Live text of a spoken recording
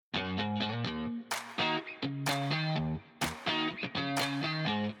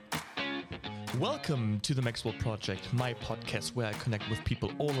Welcome to the Maxwell Project, my podcast where I connect with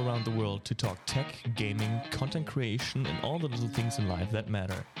people all around the world to talk tech, gaming, content creation, and all the little things in life that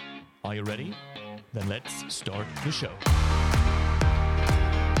matter. Are you ready? Then let's start the show.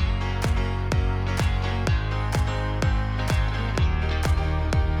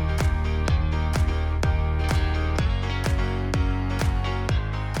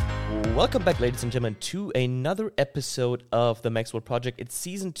 Welcome back, ladies and gentlemen, to another episode of the Maxwell Project. It's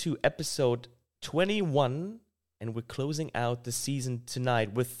season 2, episode 21, and we're closing out the season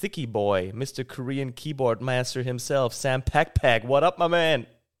tonight with Thicky Boy, Mr. Korean keyboard master himself, SamPakPak. What up, my man?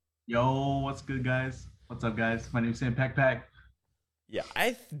 Yo, what's good, guys? What's up, guys? My name's SamPakPak. Yeah,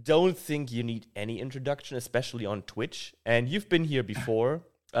 I don't think you need any introduction, especially on Twitch. And you've been here before,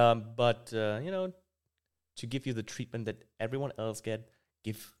 but to give you the treatment that everyone else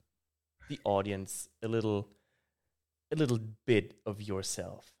give the audience a little bit of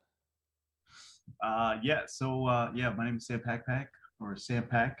yourself. My name is SamPakPak, or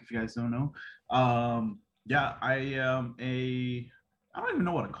SamPak, if you guys don't know. I am I don't even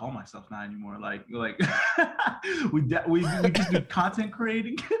know what to call myself now anymore. Like we just do content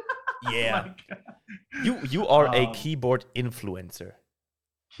creating. Yeah. You are a keyboard influencer.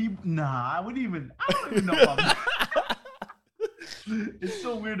 I don't even know about that. It's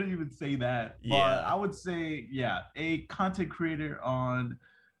so weird to even say that. But yeah. I would say, a content creator on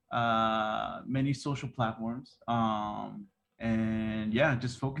many social platforms.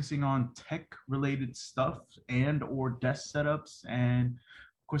 Just focusing on tech-related stuff and or desk setups, and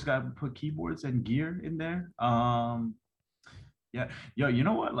of course, gotta put keyboards and gear in there. You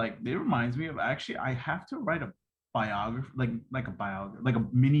know what? Like, it reminds me of I have to write a biography, like a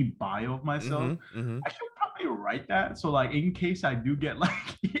mini bio of myself. Mm-hmm. I should probably write that, so like in case I do get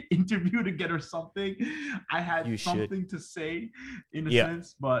like interviewed again or something, I had something to say in a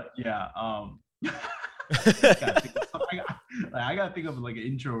sense. But I gotta think of like an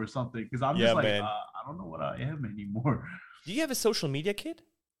intro or something, because I'm just like I don't know what I am anymore. Do you have a social media kit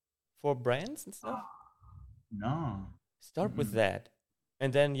for brands and stuff? No. Start with that,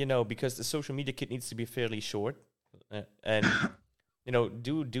 and then because the social media kit needs to be fairly short, and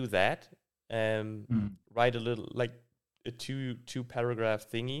do that. Write a little, like a two paragraph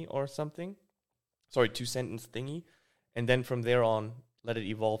thingy or something. Sorry, 2 sentence thingy, and then from there on, let it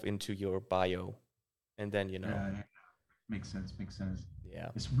evolve into your bio, and then makes sense. Yeah,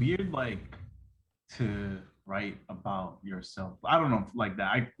 it's weird, like, to write about yourself. I don't know, like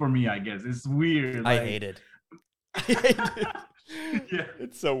that. For me, I guess it's weird. I hate it. Yeah,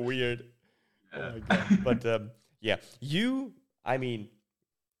 it's so weird. Oh my god! But I mean,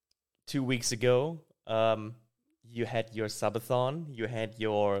 2 weeks ago, you had your subathon. You had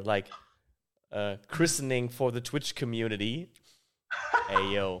your christening for the Twitch community.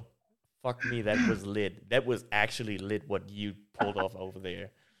 Hey yo, fuck me, that was lit. That was actually lit. What you pulled off over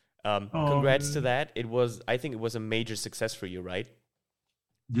there. Congrats to that. I think it was a major success for you, right?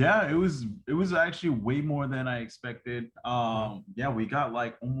 Yeah, it was actually way more than I expected. We got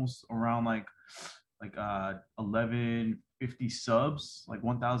like almost around like 1150 subs, like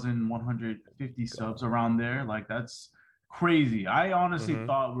 1,150 subs around there. Like, that's crazy. I honestly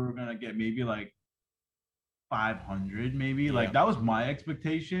thought we were gonna get maybe like 500, maybe. Yeah. Like, that was my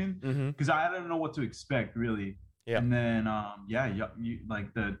expectation, because I didn't know what to expect, really. Yeah. And then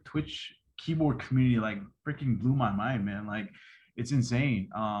like the Twitch keyboard community like freaking blew my mind, man. Like, it's insane.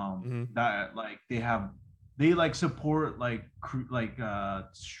 That like they like support like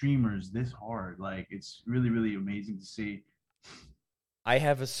streamers this hard. Like, it's really, really amazing to see. I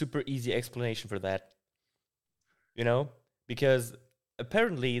have a super easy explanation for that. Because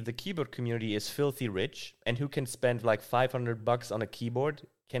apparently the keyboard community is filthy rich, and who can spend like $500 on a keyboard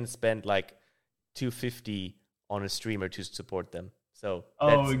can spend like $250 on a streamer to support them. So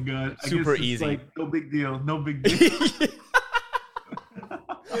oh my god, super easy. Like, no big deal.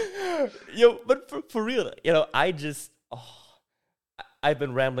 Yo, but for real, I've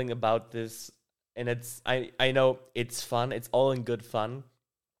been rambling about this, and I know it's fun. It's all in good fun.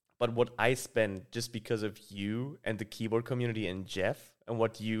 But what I spend just because of you and the keyboard community and Jeff and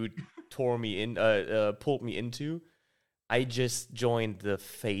what you pulled me into, I just joined the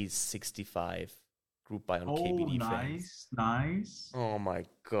Phase 65 group buy on KBD fans. Nice. Oh my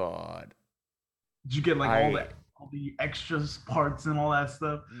god. Did you get like all the extras parts and all that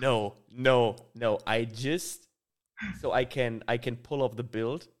stuff? No. I just so I can pull off the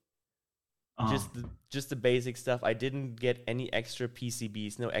build. Just the basic stuff. I didn't get any extra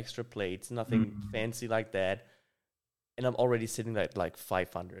PCBs, no extra plates, nothing fancy like that. And I'm already sitting at like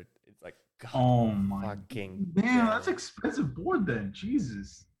 500. It's like, God, oh my fucking damn, that's expensive board then.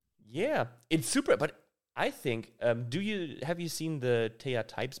 Jesus. Yeah, it's super. But I think, have you seen the Taya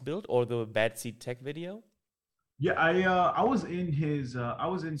Types build or the Bad Seed Tech video? Yeah, I was in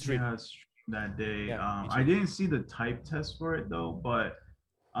Stream. Tejas stream that day. Yeah, me I too. didn't see the type test for it though, but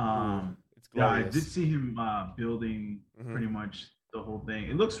Ooh, it's yeah, I did glorious. see him building Hmm. pretty much the whole thing.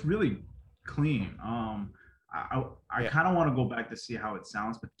 It looks really clean. I Yeah. kind of want to go back to see how it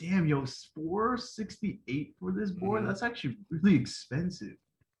sounds, but damn, yo, 468 for this board. Hmm. That's actually really expensive.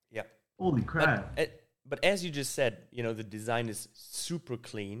 Yeah. Holy But crap. uh, but as you just said, the design is super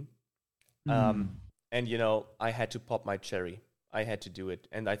clean. Um, Hmm. and I had to pop my cherry. I had to do it,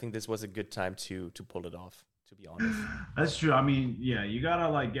 and I think this was a good time to pull it off. To be honest. That's true. I mean, yeah, you gotta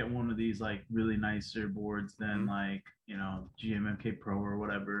like get one of these like really nicer boards than Hmm. like GMMK Pro or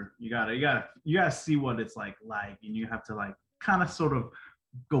whatever. You gotta see what it's like, and you have to like kind of sort of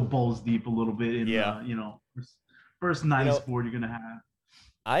go balls deep a little bit in Yeah. the first You nice know, board you're gonna have.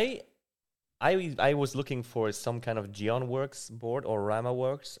 I I was looking for some kind of GeonWorks board or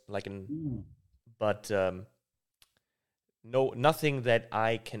RamaWorks, Ooh. but no, nothing that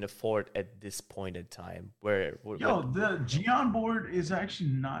I can afford at this point in time. Where Yo, what the Geon board is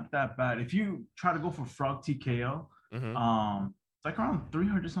actually not that bad. If you try to go for Frog TKO, hmm. it's like around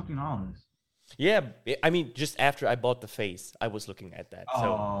 300 something dollars. Yeah, I mean, just after I bought the face, I was looking at that.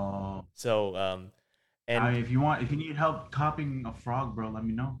 Oh, So and if you need help copying a frog, bro, let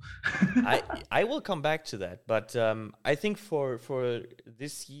me know. I I will come back to that. But I think for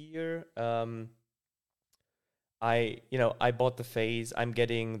this year, I bought the phase. I'm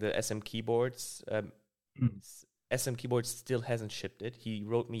getting the SM keyboards. SM keyboards still hasn't shipped it. He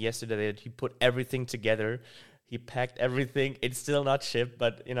wrote me yesterday that he put everything together. He packed everything. It's still not shipped,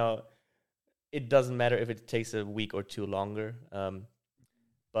 but it doesn't matter if it takes a week or two longer.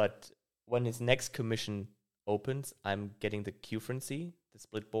 But when his next commission opens, I'm getting the Q-Frenzy, the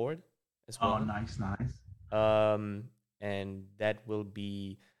split board as Oh, well. nice, nice. And that will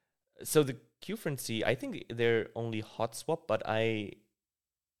be so the Q-Frenzy. I think they're only hot swap, but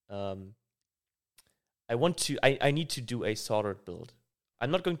um I want to. I need to do a soldered build.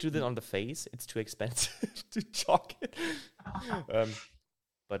 I'm not going to do that on the face. It's too expensive to chalk it. Um,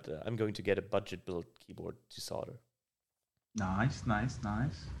 but I'm going to get a budget build keyboard to solder. Nice, nice,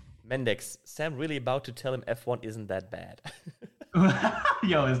 nice. Mendex, Sam really about to tell him F1 isn't that bad.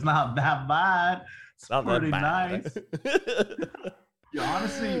 Yo, it's not that bad. It's It's not that pretty bad. nice. Yeah,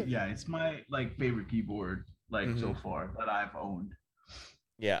 honestly, yeah, it's my like favorite keyboard like Hmm. so far that I've owned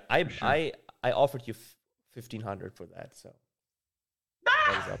Yeah, for sure. I offered you 1,500 for that, so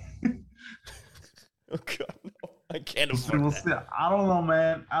what is up? Oh god, no, I can't afford We'll that. see. I don't know,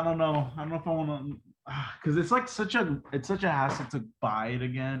 man. I don't know. I don't know if I want to, because it's like such a hassle to buy it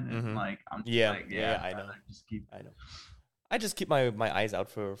again, and Hmm. like I'm just Yeah, like, yeah, yeah, I I'd know, rather just keep. I know. I just keep my eyes out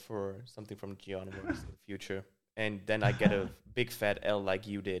for something from GeonWorks in the future, and then I get a big fat L like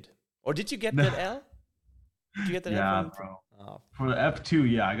you did. Or did you get that L? Did you get that L Yeah, from? bro. Oh, For the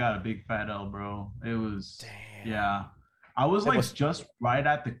F2, yeah, I got a big fat L, bro. It was, damn. yeah. I was That like was just right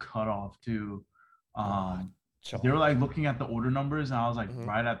at the cutoff too. oh, They were chalk. like looking at the order numbers, and I was like Hmm.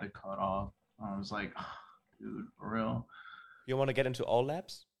 right at the cutoff. I was like, dude, for real. You want to get into all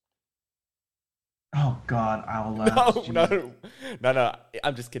labs? Oh God, Owl Labs, No, Jesus. no, no, no.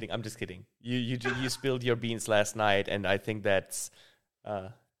 I'm just kidding. I'm just kidding. You spilled your beans last night, and I think uh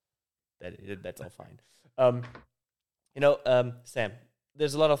that's all fine. Um, Sam,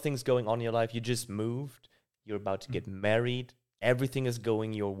 there's a lot of things going on in your life. You just moved. You're about to get married. Everything is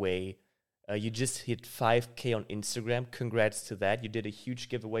going your way. You just hit 5K on Instagram. Congrats to that. You did a huge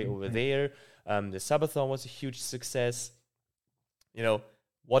giveaway over Thank there. The subathon was a huge success. You know,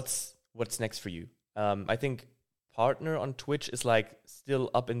 what's next for you? I think partner on Twitch is like still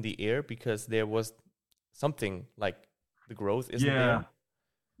up in the air because there was something like the growth you. isn't Yeah, there.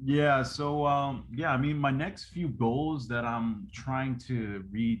 yeah. So, yeah. I mean, my next few goals that I'm trying to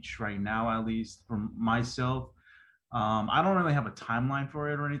reach right now, at least for myself, I don't really have a timeline for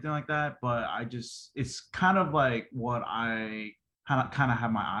it or anything like that, but it's kind of like what I kind of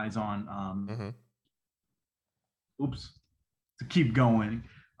have my eyes on. Mm-hmm. Oops, to keep going.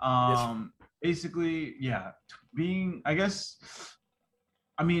 Yes. Basically, yeah, being, I guess,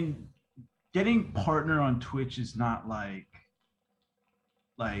 I mean, getting partner on Twitch is not like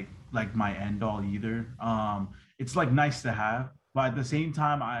my end all either. It's like nice to have, but at the same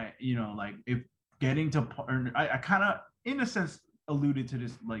time, like if getting to partner, I kind of in a sense alluded to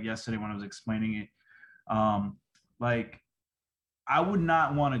this like yesterday when I was explaining it. Like I would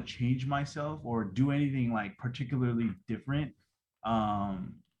not want to change myself or do anything like particularly different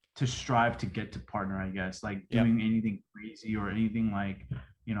to strive to get to partner, I guess, like Yeah. doing anything crazy or anything like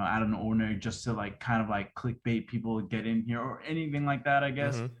out of the ordinary just to like kind of like clickbait people get in here or anything like that, I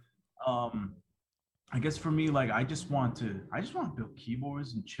guess. Mm-hmm. Um, I guess for me, like I just want to build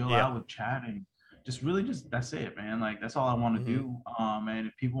keyboards and chill Yeah. out with chat and just really just that's it, man. Like that's all I want to Mm-hmm. do. And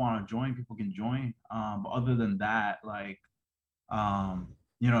if people want to join, people can join. But other than that, like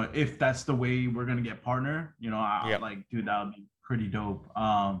if that's the way we're gonna get partner, I Yeah. like, dude, that would be pretty dope.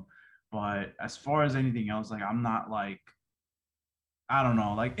 But as far as anything else, like I'm not like I don't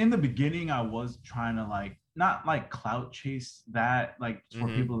know. Like in the beginning, I was trying to like not like clout chase that, like for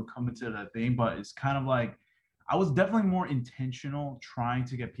Mm-hmm. people to come into the thing, but it's kind of like I was definitely more intentional trying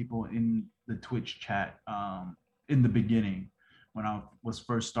to get people in the Twitch chat in the beginning when I was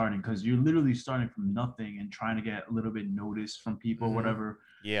first starting, because you're literally starting from nothing and trying to get a little bit notice from people, or Mm-hmm. whatever.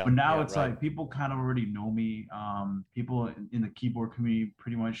 Yeah. But now Yeah. it's Right. like people kind of already know me. People in the keyboard community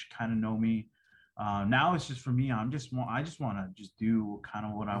pretty much kind of know me. Now it's just for me. I just want to just do kind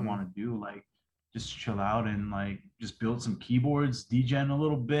of what I Mm-hmm. want to do, like just chill out and like just build some keyboards, degen a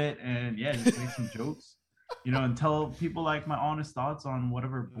little bit, and yeah, just make some jokes, and tell people like my honest thoughts on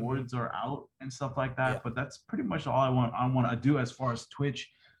whatever Mm-hmm. boards are out and stuff like that. Yeah. But that's pretty much all I want to do as far as Twitch,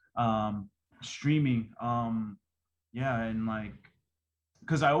 um, streaming. Yeah, and like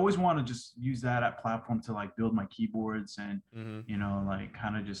because I always want to just use that platform to like build my keyboards and Mm-hmm. like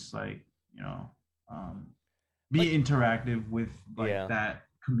kind of just like you know um, be Like, interactive with like yeah. that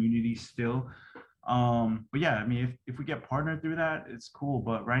community still. But yeah, I mean, if we get partnered through that, it's cool.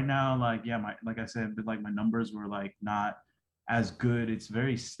 But right now, like yeah, my like I said, but like my numbers were like not as good. It's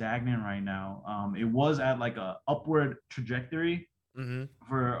very stagnant right now. It was at like a upward trajectory Mm-hmm.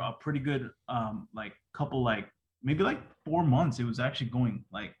 for a pretty good like couple like maybe like 4 months. It was actually going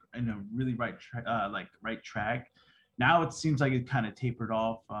like in a really right track. Now it seems like it kind of tapered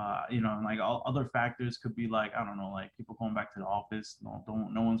off, and like all other factors could be like I don't know, like people going back to the office. No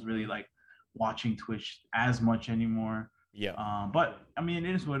one's really Mm-hmm. like watching Twitch as much anymore. Yeah. But I mean,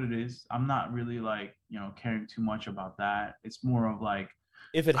 it is what it is. I'm not really like caring too much about that. It's more of like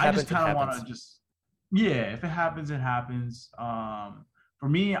If it I just happens, it kind of want happens. to just, yeah, if it happens, it happens. For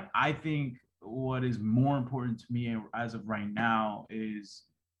me, I think what is more important to me as of right now is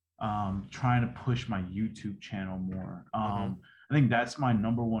trying to push my YouTube channel more. Mm-hmm. I think that's my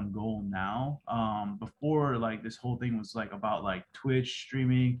number one goal now. Before, like this whole thing was like about like Twitch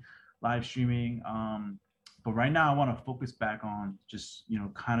streaming, live streaming. But right now, I want to focus back on just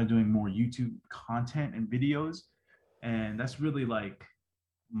kind of doing more YouTube content and videos, and that's really like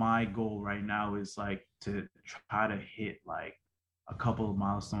my goal right now is like to try to hit like a couple of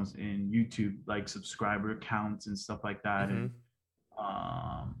milestones in YouTube, like subscriber counts and stuff like that. Mm-hmm.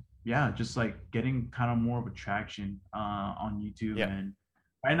 And yeah, just like getting kind of more of a traction on YouTube. Yeah. And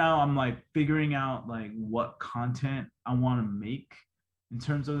right now I'm like figuring out like what content I want to make in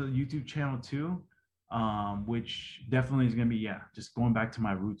terms of the YouTube channel too. Which definitely is gonna be, yeah, just going back to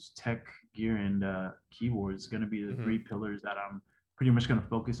my roots, tech gear and keyboards is gonna be the Mm-hmm. three pillars that I'm pretty much going to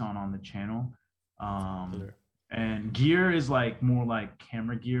focus on the channel. Killer. And gear is like more like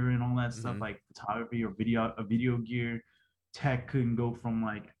camera gear and all that stuff, Mm-hmm. like photography or video gear. Tech can go from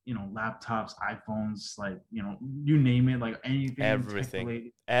like laptops, iPhones, like you name it, like anything tech Everything.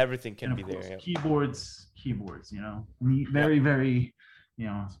 related. Everything And can of be there. course, Yep. keyboards. Yep. Very very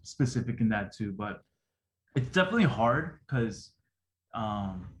specific in that too. But it's definitely hard because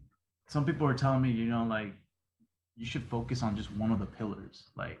um, some people are telling me, like you should focus on just one of the pillars,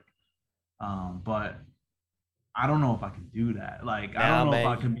 like but I don't know if I can do that. Like I don't Nah, know if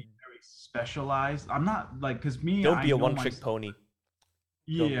I man. can be very specialized. I'm not like, because me, Don't I be a know one-trick myself. pony.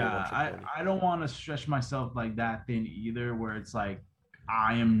 Don't be a Yeah, one-trick i pony. i don't want to stretch myself like that thin either, where it's like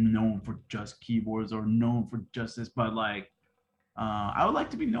I am known for just keyboards or known for just this, but like I would like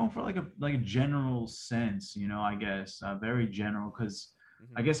to be known for like a general sense, I guess, very general. Because I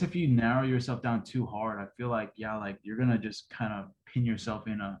Mm-hmm. guess if you narrow yourself down too hard, I feel like, yeah, like you're gonna just kind of pin yourself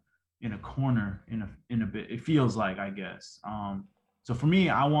in a corner in a bit. It feels like, I guess. So for me,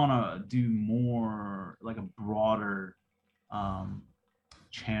 I want to do more like a broader um,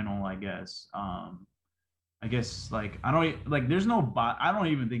 channel, I guess. I guess like I don't like there's no bot. I don't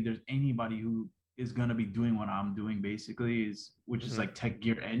even think there's anybody who is gonna be doing what I'm doing basically, is which is Mm-hmm. like tech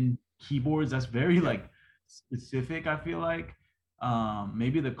gear and keyboards. That's very Yep. like specific, I feel like.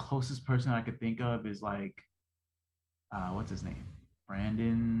 Maybe the closest person I could think of is like what's his name?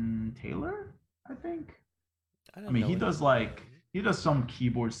 Brandon Taylor, I think. I I don't mean, know him. Mhm. he does some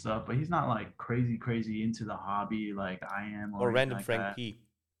keyboard stuff, but he's not like crazy into the hobby like I am Or or anything random like Frank that. P.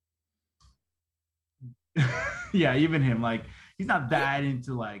 Yeah, even him, like he's not Yeah. that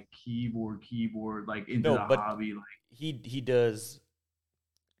into like keyboard, like into No, the but hobby. Like he does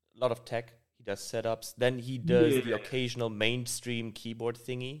lot of tech. He does setups. Then he does the occasional mainstream keyboard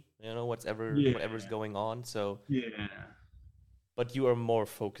thingy. Whatever's going on. So but you are more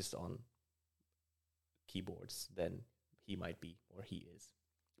focused on keyboards than he might be or he is,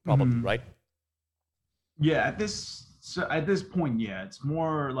 probably, right? Yeah, at this point, yeah, it's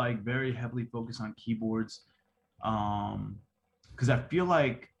more like very heavily focused on keyboards. Because I feel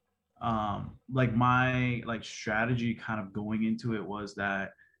like my like strategy kind of going into it was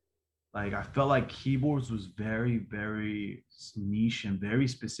that like I felt like keyboards was very, very niche and very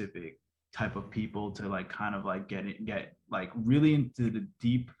specific type of people to like kind of like get like really into the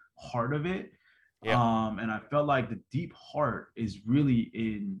deep heart of it. And I felt like the deep heart is really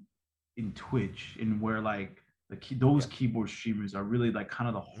in Twitch, in where like those keyboard streamers are really like kind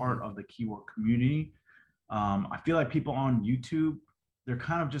of the heart of the keyboard community. I feel like people on YouTube, they're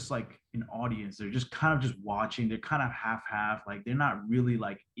kind of just like an audience. They're just kind of just watching. They're kind of half. Like they're not really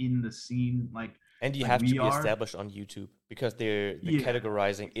like in the scene. Like and you have to be established on YouTube because the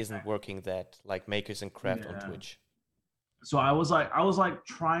categorizing isn't working that like Makers and Craft on Twitch. So I was like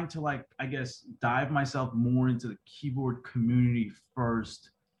trying to like, I guess, dive myself more into the keyboard community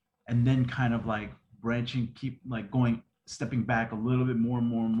first, and then kind of like keep like stepping back a little bit more and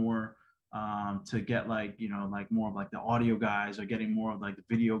more to get like, like more of like the audio guys, or getting more of like the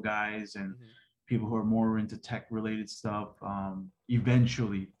video guys and people who are more into tech related stuff,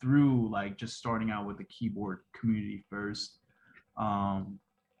 eventually through like just starting out with the keyboard community first.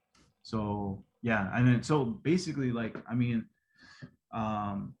 So yeah, and then so basically like, I mean,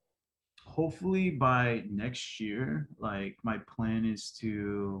 hopefully by next year, like my plan is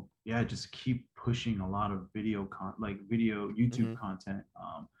to just keep pushing a lot of video YouTube content,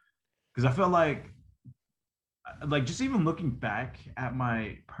 because I felt like just even looking back at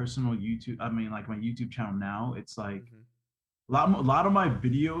my personal YouTube, I mean like my YouTube channel now, it's like a lot of my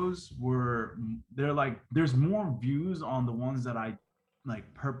videos they're like, there's more views on the ones that I like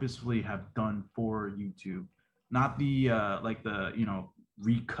purposefully have done for YouTube, not the like the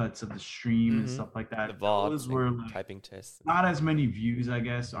recuts of the stream and stuff like that. The VODs, those were like, typing tests, not as many views, I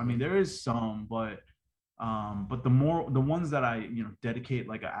guess. I mean, there is some, but the ones that I dedicate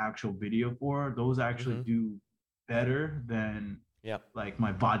like an actual video for, those actually do better than like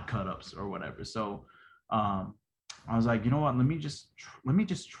my VOD cut ups or whatever. So I was like, you know what, let me just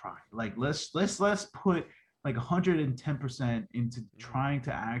try, like let's put like 110% into trying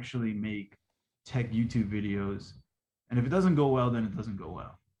to actually make tech YouTube videos. And if it doesn't go well, then it doesn't go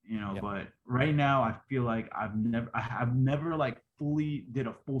well, But right now, I feel like I've never like fully did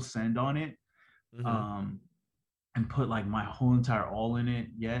a full send on it, and put like my whole entire all in it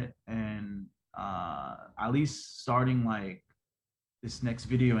yet. And at least starting like this next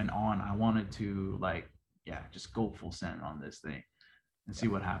video and on, I wanted to like just go full send on this thing and see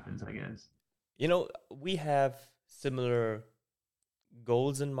what happens, I guess. We have similar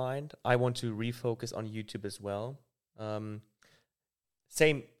goals in mind. I want to refocus on YouTube as well.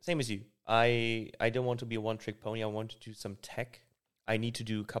 Same as you. I don't want to be a one-trick pony. I want to do some tech. I need to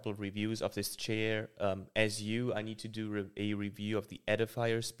do a couple of reviews of this chair. As you, I need to do a review of the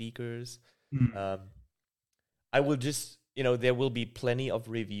Edifier speakers. I will just, there will be plenty of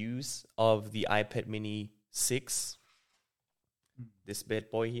reviews of the iPad Mini 6. This bad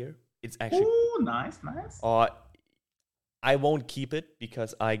boy here. It's actually... Ooh, nice. I won't keep it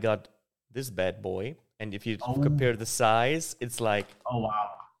because I got this bad boy. And if you compare the size, it's like... Oh, wow.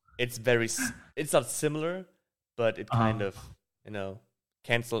 It's not similar, but it kind of,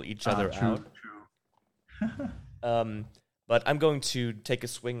 cancel each other out. True. But I'm going to take a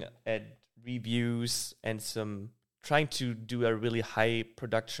swing at reviews and trying to do a really high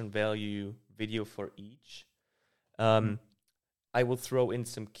production value video for each. I will throw in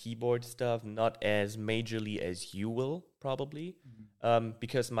some keyboard stuff, not as majorly as you will, probably,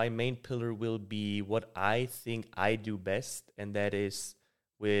 because my main pillar will be what I think I do best, and that is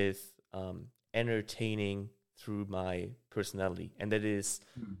with entertaining through my personality. And that is,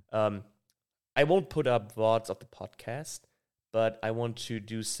 I won't put up VODs of the podcast, but I want to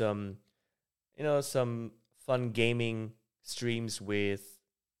do some fun gaming streams with,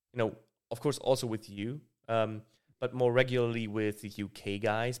 of course, also with you, but more regularly with the UK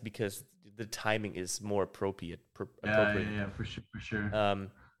guys, because the timing is more appropriate. Yeah, for sure.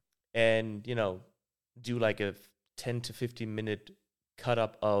 And, do like a 10 to 15 minute cut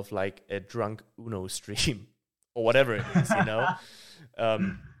up of like a drunk Uno stream or whatever it is,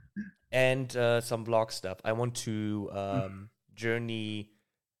 and some vlog stuff. I want to journey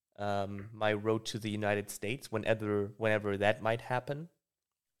my road to the United States whenever that might happen.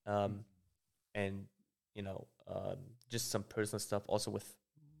 And, just some personal stuff also with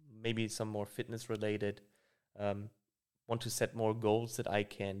maybe some more fitness related. Want to set more goals that I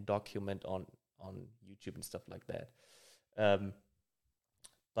can document on YouTube and stuff like that.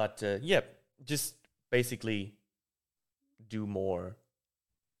 But yeah, just basically do more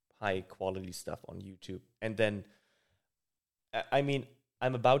high quality stuff on YouTube. And then, I mean,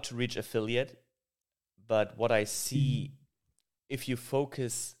 I'm about to reach affiliate, but what I see, if you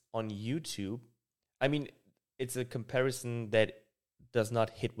focus on YouTube, I mean, it's a comparison that does not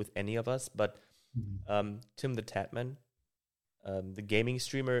hit with any of us, but Tim the Tatman, the gaming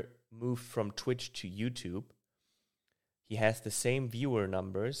streamer, moved from Twitch to YouTube. He has the same viewer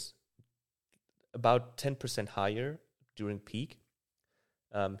numbers, about 10% higher during peak.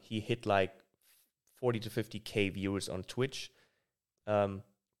 He hit like 40 to 50K viewers on Twitch,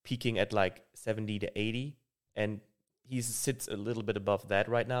 peaking at like 70 to 80. And he sits a little bit above that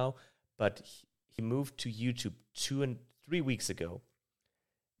right now, but he moved to YouTube 3 weeks ago.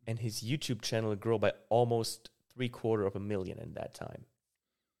 And his YouTube channel grew by almost 750,000 in that time.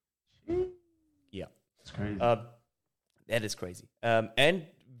 Yeah. That's crazy. That is crazy. And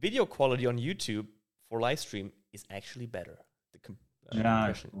video quality on YouTube for live stream is actually better. It's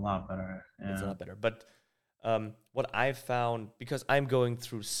a lot better. Yeah. It's a lot better. But what I've found, because I'm going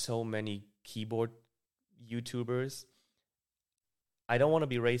through so many keyboard YouTubers, I don't want to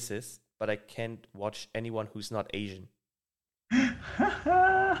be racist, but I can't watch anyone who's not Asian.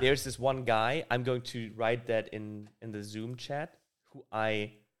 There's this one guy, I'm going to write that in the Zoom chat, who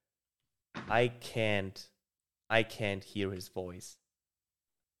I can't hear his voice.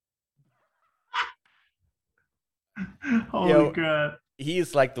 Holy crap. He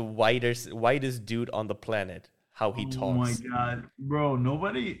is like the whitest dude on the planet, how he talks. Oh my god. Bro,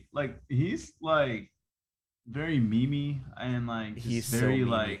 nobody, like, he's like very memey and like he's very so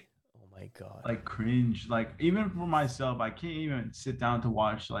like, oh my god, like cringe. Like even for myself, I can't even sit down to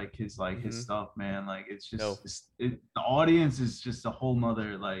watch like his stuff, man. Like it's just the audience is just a whole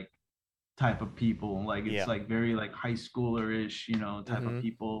nother like type of people. Like it's like very like high schooler-ish, type of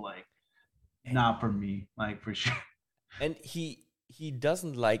people. Like not for me, like for sure. And he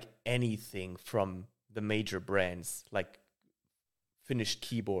doesn't like anything from the major brands, like finished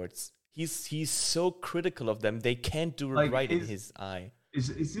keyboards. He's so critical of them. They can't do it like right in his eye.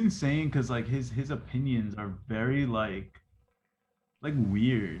 It's insane because like his opinions are very like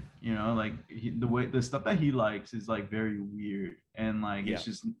weird, like the stuff that he likes is like very weird, and like it's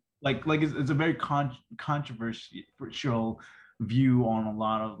just like it's a very controversial view on a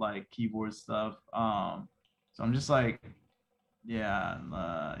lot of like keyboard stuff. So I'm just like, I'm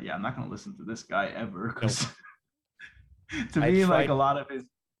not gonna listen to this guy ever, because to me, like a lot of his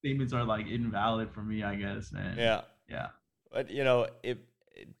statements are like invalid for me, I guess. And yeah. But if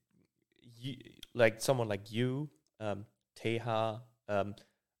you like someone like you, Teha,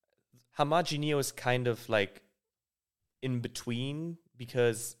 Hamagineo is kind of like in between,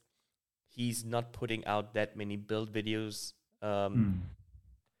 because he's not putting out that many build videos.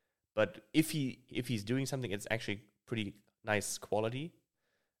 But if he's doing something, it's actually pretty nice quality.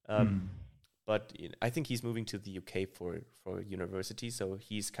 But I think he's moving to the UK for university, so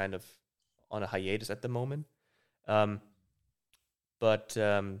he's kind of on a hiatus at the moment. But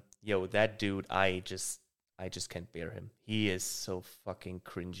that dude, I just can't bear him. He is so fucking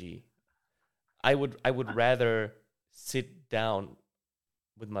cringy. I would rather sit down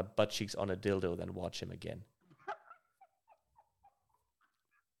with my butt cheeks on a dildo than watch him again.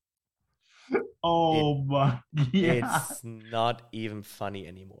 My god. It's not even funny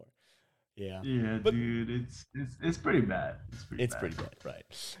anymore. Yeah. Yeah, but, dude, it's pretty bad. It's pretty bad, right?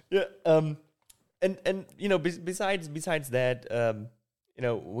 Yeah. And besides that,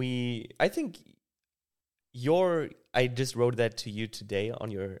 I think I just wrote that to you today on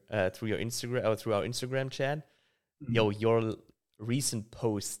your through your Instagram or through our Instagram chat. Mm-hmm. Your recent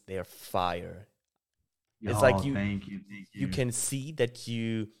posts, they're fire. It's like thank you. You can see that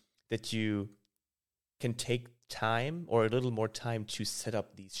you can take time or a little more time to set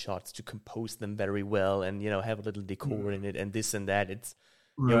up these shots, to compose them very well, and have a little decor in it and this and that. It's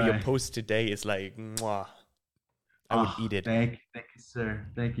your post today is like, mwah. I would eat it. Thank you, sir.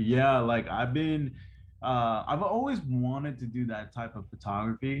 Thank you. Yeah, like I've always wanted to do that type of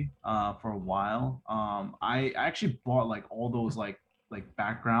photography for a while. I actually bought like all those like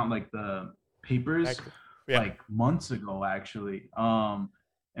background, like the papers like months ago actually.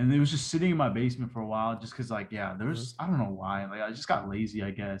 And it was just sitting in my basement for a while, just because like there's I don't know why, like I just got lazy,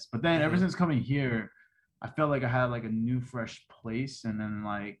 I guess. But then ever since coming here, I felt like I had like a new fresh place, and then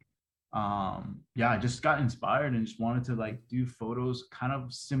like I just got inspired and just wanted to like do photos kind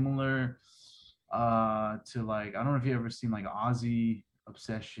of similar to like, I don't know if you ever seen like Ozzy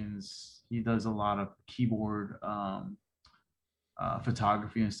obsessions. He does a lot of keyboard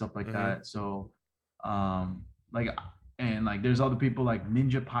photography and stuff like that. So like, and like there's other people like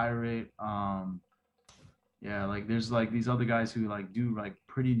Ninja Pirate. Yeah, like there's like these other guys who like do like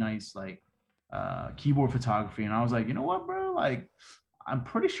pretty nice like keyboard photography. And I was like, you know what, bro? Like I'm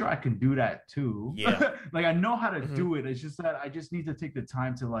pretty sure I can do that too. Yeah. Like I know how to do it. It's just that I just need to take the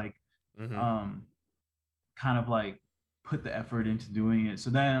time to like kind of like put the effort into doing it.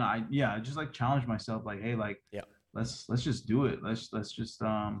 So then I just like challenge myself like, hey, like let's just do it. Let's just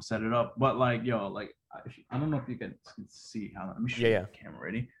set it up. But like, yo, like I don't know if you can see how. Let me show you the camera.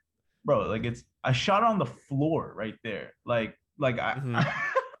 Ready, bro? Like I shot on the floor right there. Like I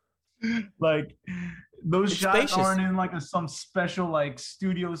like those shots aren't in like some special like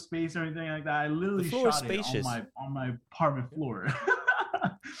studio space or anything like that. I literally shot it on my apartment floor.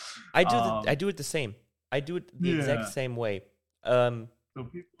 I do it the same. I do it the exact same way. So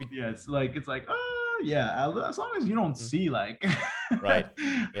people, it's like as long as you don't see like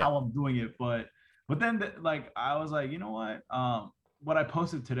how I'm doing it, but then like I was like, you know what I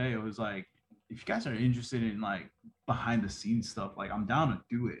posted today, it was like, if you guys are interested in like behind the scenes stuff, like I'm down to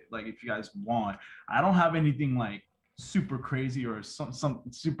do it. Like if you guys want, I don't have anything like super crazy or some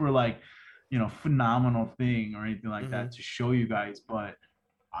super like, you know, phenomenal thing or anything like that to show you guys, but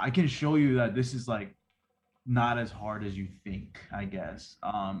I can show you that this is like not as hard as you think, I guess.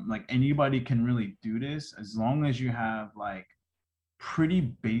 Like anybody can really do this as long as you have like pretty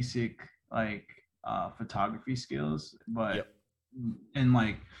basic like photography skills. But and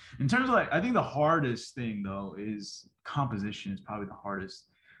like in terms of like, I think the hardest thing though is composition is probably the hardest.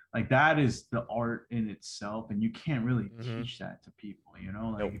 Like that is the art in itself, and you can't really teach that to people, you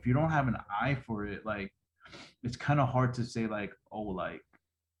know. Like if you don't have an eye for it, like it's kind of hard to say like, oh, like,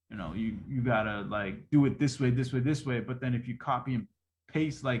 you know, you gotta like do it this way, but then if you copy and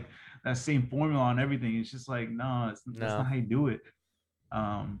paste like that same formula on everything, it's just like, no, that's not how you do it.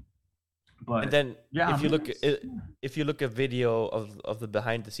 But and then if you look at video of the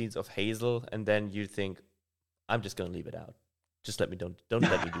behind the scenes of Hazel, and then you think, I'm just gonna leave it out. Just let me don't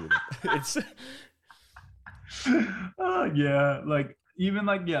let me do it. It's like even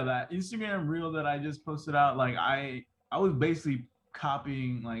like that Instagram reel that I just posted out, like I was basically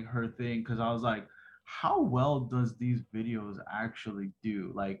copying like her thing, because I was like, how well does these videos actually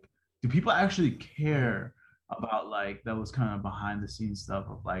do? Like, do people actually care about like those kind of behind the scenes stuff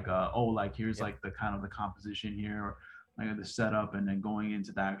of like like here's like the kind of the composition here, or like the setup, and then going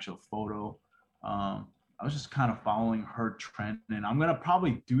into the actual photo. I was just kind of following her trend, and I'm gonna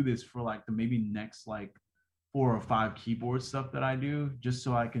probably do this for like the maybe next like 4 or 5 keyboard stuff that I do, just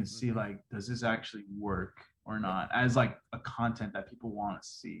so I can see like, does this actually work or not, as like a content that people want to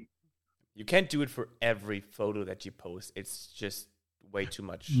see. You can't do it for every photo that you post. It's just way too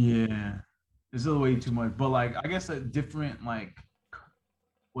much. Yeah, it's a way too much. But like, I guess a different like,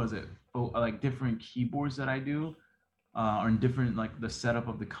 like different keyboards that I do, or in different like the setup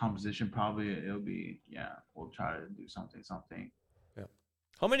of the composition, probably it'll be we'll try to do something. Yeah.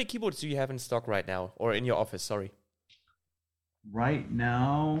 How many keyboards do you have in stock right now, or in your office? Sorry. Right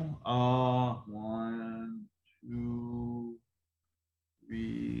now, 1, 2,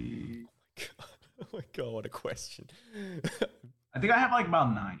 3. Oh my god, what a question. I think I have like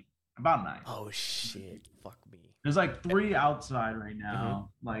about 9. Oh shit, fuck me. There's like 3 outside right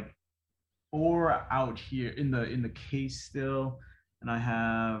now, like 4 out here in the case still, and I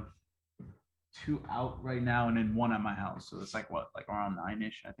have 2 out right now, and then 1 at my house. So it's like what, like around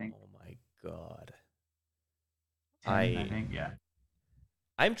 9-ish, I think. Oh my god. 10, I think,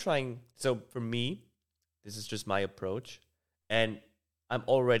 I'm trying. So for me, this is just my approach, and I'm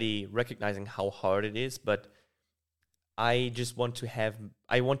already recognizing how hard it is, but I just want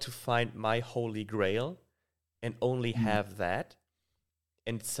to find my holy grail and only have that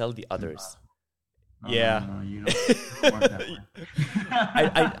and sell the others. No, you don't work that way.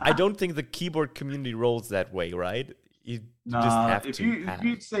 I don't think the keyboard community rolls that way, right? You just have if to. If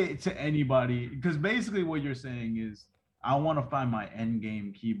you say it to anybody, because basically what you're saying is, I want to find my end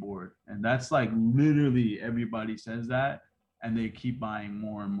game keyboard, and that's like literally everybody says that, and they keep buying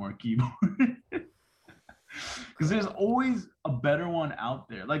more and more keyboards. Because there's always a better one out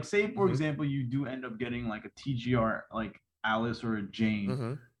there. Like, say for example, you do end up getting like a TGR, like Alice or a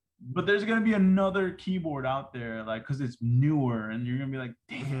Jane, but there's gonna be another keyboard out there, like, because it's newer, and you're gonna be like,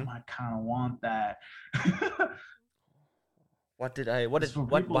 damn, I kind of want that. Why did I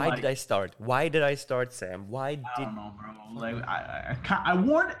start? Why did I start, Sam? I don't know, bro. Like, I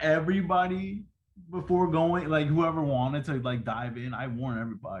warned everybody before going, like, whoever wanted to like dive in, I warned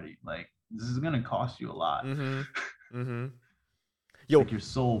everybody, like, this is gonna cost you a lot. Yo, like your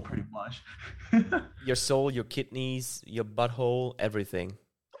soul, pretty much. your soul, your kidneys, your butthole, everything.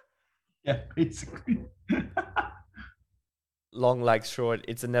 Yeah, basically. Long like short,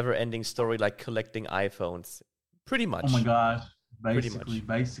 it's a never-ending story like collecting iPhones. Pretty Oh my much. gosh. Pretty Basically, much.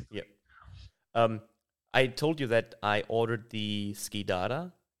 basically. Yep. I told you that I ordered the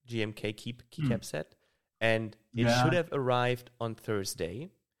Skidata GMK keycap set, and it should Yeah. have arrived on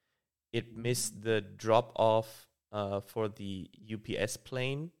Thursday. It missed the drop off for the UPS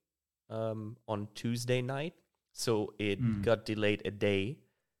plane on Tuesday night, so it got delayed a day.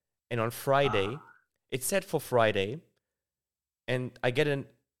 And on Friday, it's set for Friday, and I get an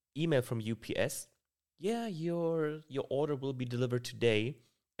email from UPS. Yeah, your order will be delivered today,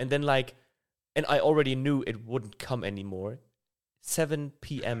 and then and I already knew it wouldn't come anymore. 7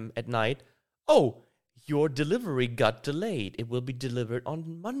 p.m. at night. Oh, your delivery got delayed. It will be delivered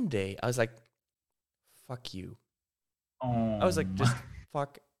on Monday. I was like, fuck you. I Oh was like, my. just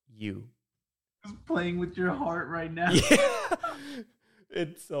fuck you. Just playing with your heart right now. Yeah.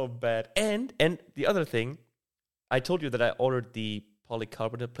 It's so bad. And the other thing, I told you that I ordered the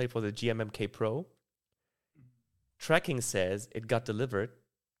polycarbonate plate for the GMMK Pro. Tracking says it got delivered,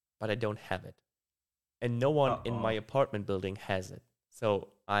 but I don't have it. And no one in my apartment building has it. So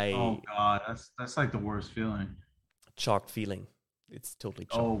Oh God, that's like the worst feeling. chalked feeling. It's totally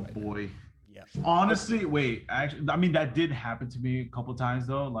chalked. Oh right now. boy. Yeah. Honestly, wait. Actually, I mean that did happen to me a couple times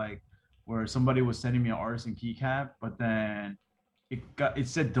though. Like where somebody was sending me an artisan keycap, but then it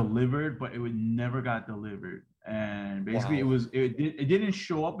said delivered, but it would never got delivered. And basically, Wow. it didn't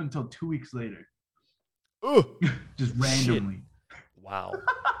show up until 2 weeks later, Oh, just randomly. wow.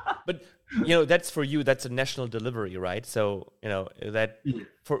 But that's for you. That's a national delivery, right? So that Yeah.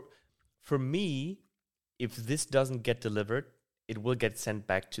 for me, if this doesn't get delivered, it will get sent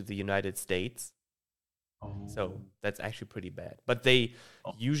back to the United States. Oh. So that's actually pretty bad. But they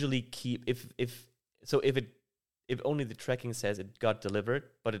usually keep if only the tracking says it got delivered,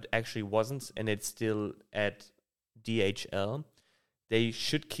 but it actually wasn't, and it's still at DHL, they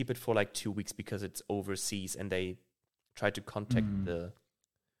should keep it for like 2 weeks because it's overseas, and they try to contact the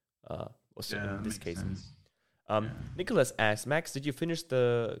in this case. Nicholas asked, Max, did you finish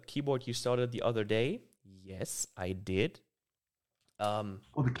the keyboard you started the other day? Yes, I did. The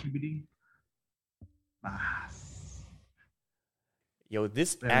KBD. Nice.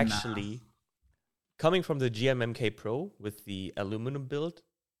 This Very actually nice. coming from the GMMK Pro with the aluminum build,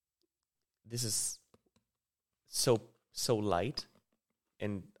 this is so light,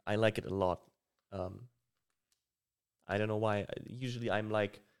 and I like it a lot. I don't know why. Usually I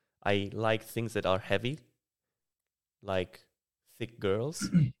like things that are heavy, like thick girls.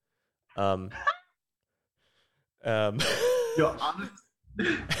 Yo,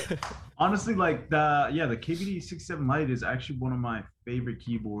 honestly, like the KBD 67 Lite is actually one of my favorite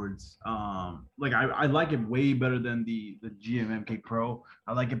keyboards. Like I like it way better than the GMMK Pro.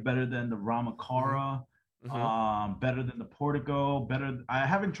 I like it better than the Ramacara. Better than the Portico. I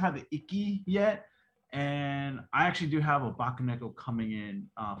haven't tried the Icky yet, and I actually do have a Bakuneko coming in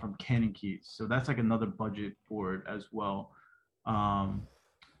from Canon Keys, so that's like another budget board as well.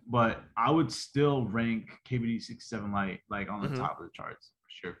 But I would still rank KBD 67 Lite like on the top of the charts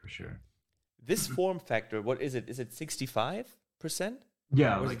for sure. This form factor, what is it? Is it 65%?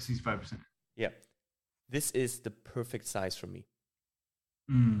 Yeah, like 65%. Yeah. This is the perfect size for me.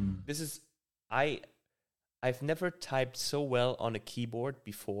 This is I've never typed so well on a keyboard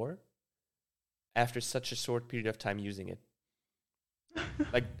before after such a short period of time using it.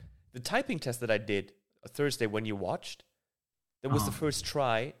 Like the typing test that I did Thursday when you watched, that was the first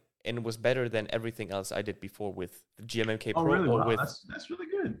try, and it was better than everything else I did before with the GMMK Pro. Really? Or wow. That's really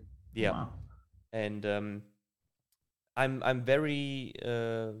good. Yeah. Wow. And I'm very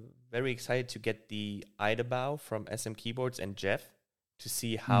very excited to get the Idabao from SM Keyboards and Jeff to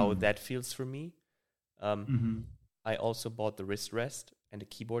see how that feels for me. I also bought the wrist rest and a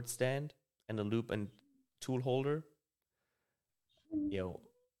keyboard stand and a loop and tool holder.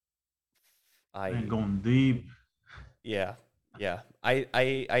 I'm going deep. Yeah.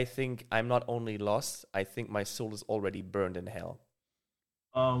 I think I'm not only lost, I think my soul is already burned in hell.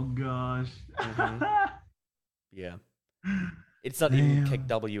 Oh gosh. Yeah. It's not even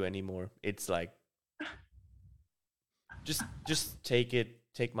KW anymore. It's like just take it,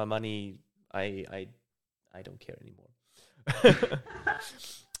 take my money. I don't care anymore.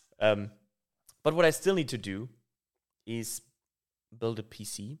 But what I still need to do is build a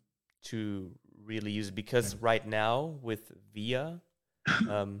PC to really use it, because right now with VIA,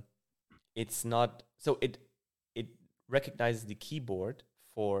 it's not so it recognizes the keyboard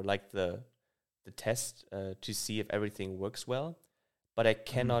for like the test to see if everything works well, but I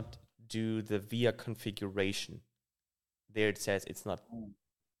cannot do the VIA configuration. There it says it's not,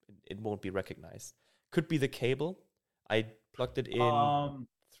 it won't be recognized. Could be the cable. I plugged it in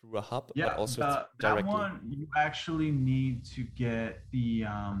through a hub, but also directly. That one, you actually need to get the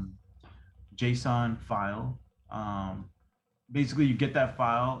JSON file. Basically, you get that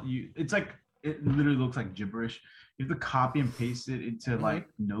file. It's like, it literally looks like gibberish. You have to copy and paste it into like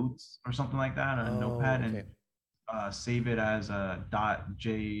notes or something like that on a notepad, and save it as a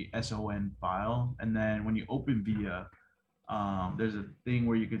 .json file. And then when you open VIA, there's a thing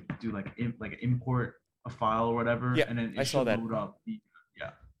where you could do like import a file or whatever, and then it should load up.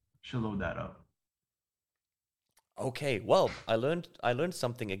 Should load that up. Okay, well, I learned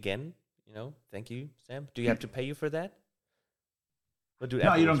something again. You know, thank you, Sam. Do you have to pay you for that? Or do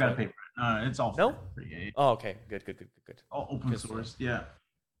no, you don't gotta pay for it. No, it's all free. Oh, okay, good. All open source, yeah.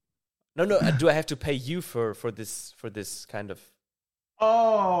 No. Do I have to pay you for this kind of?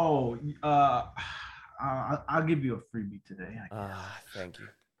 Oh, I'll give you a freebie today.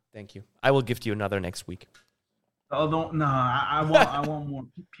 Thank you. I will gift you another next week. Oh, don't no! I want more.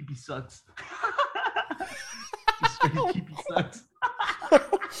 PP sucks. Straight PP sucks.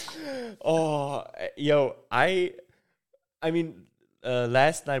 Oh, yo, I mean,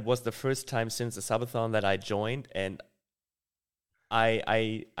 last night was the first time since the subathon that I joined, and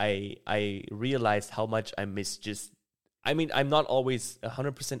I realized how much I miss just. I mean, I'm not always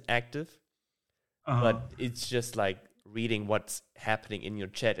 100% active, but it's just like reading what's happening in your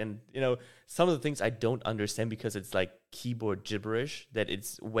chat, and you know, some of the things I don't understand because it's like keyboard gibberish that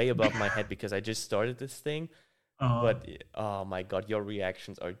it's way above my head because I just started this thing. But oh my god, your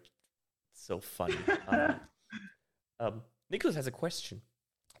reactions are so funny. Nicholas has a question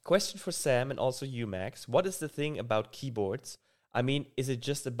for Sam and also you, Max. What is the thing about keyboards? I mean, is it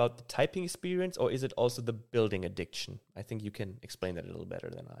just about the typing experience, or is it also the building addiction? I think you can explain that a little better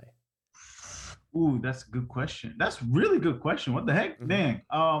than I. Ooh, that's a good question. That's really good question. What the heck? Dang.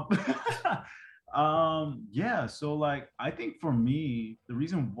 Yeah, so like I think for me, the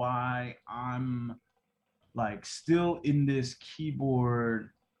reason why I'm like still in this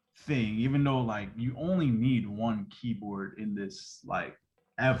keyboard thing, even though like you only need one keyboard in this like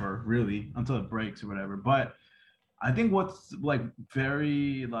ever really until it breaks or whatever. But I think what's like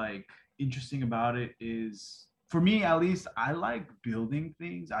very like interesting about it is, for me at least, I like building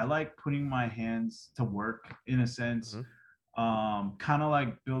things. I like putting my hands to work in a sense. Kind of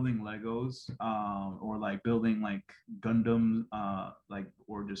like building Legos, or like building like Gundam, like,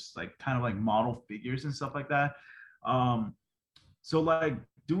 or just like kind of like model figures and stuff like that. So like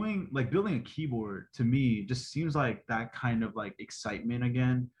building a keyboard to me just seems like that kind of like excitement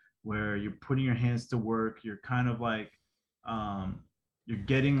again, where you're putting your hands to work. You're kind of like, you're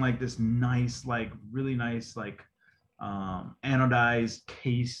getting like this nice, like really nice, like anodized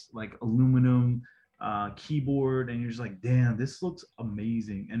case, like aluminum keyboard, and you're just like, damn, this looks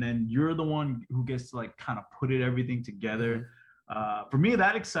amazing. And then you're the one who gets to like kind of put everything together. For me,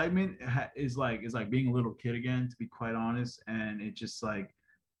 that excitement is like being a little kid again, to be quite honest. And it just like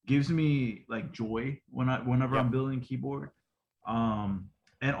gives me like joy whenever I'm building a keyboard.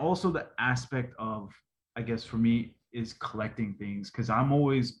 And also the aspect of, I guess for me, is collecting things, because I've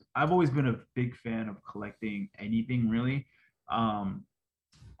always been a big fan of collecting anything really.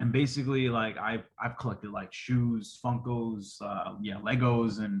 And basically like I've collected like shoes, Funkos,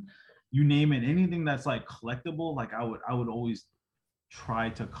 Legos, and you name it, anything that's like collectible, like I would always try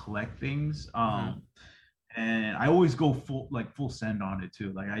to collect things. And I always go full send on it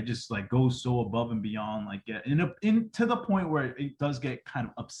too. Like I just like go so above and beyond, like get in to the point where it does get kind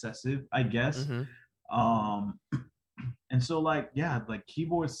of obsessive, I guess. And so like, yeah, like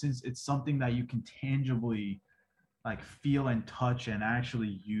keyboards, since it's something that you can tangibly like feel and touch and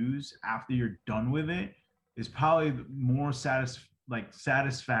actually use after you're done with it, is probably more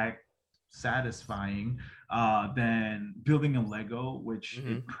satisfying than building a Lego, which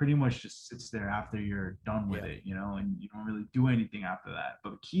it pretty much just sits there after you're done with it, you know, and you don't really do anything after that.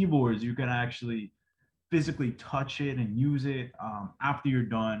 But keyboards, you can actually physically touch it and use it after you're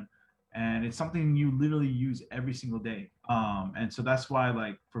done, and it's something you literally use every single day. And so that's why,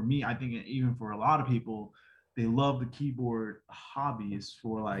 like, for me, I think even for a lot of people, they love the keyboard hobby, is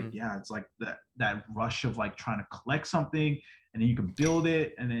for like, it's like that rush of like trying to collect something, and then you can build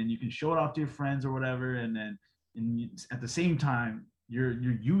it, and then you can show it off to your friends or whatever, and then at the same time you're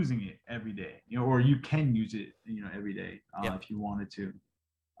using it every day, you know, or you can use it, you know, every day if you wanted to.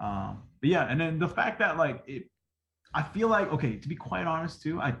 But yeah, and then the fact that like I feel like, okay, to be quite honest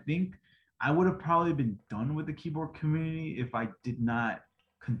too, I think I would have probably been done with the keyboard community if I did not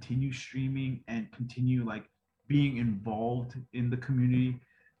continue streaming and continue like being involved in the community.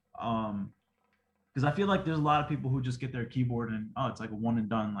 Because I feel like there's a lot of people who just get their keyboard and oh, it's like a one and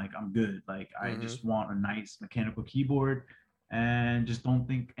done. Like I'm good. Like I Mm-hmm. just want a nice mechanical keyboard, and just don't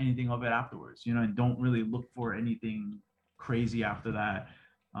think anything of it afterwards. You know, and don't really look for anything crazy after that.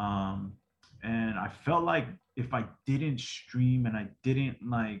 Um, and I felt like if I didn't stream and I didn't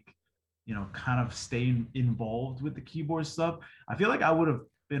like, kind of stay involved with the keyboard stuff, I feel like I would have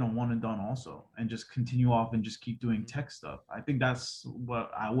been a one and done also, and just continue off and just keep doing Mm-hmm. tech stuff. I think that's what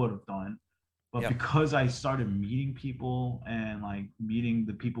I would have done, but Yeah. because I started meeting people and like meeting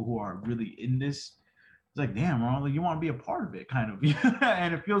the people who are really in this, it's like, damn, Ron, like, you want to be a part of it, kind of,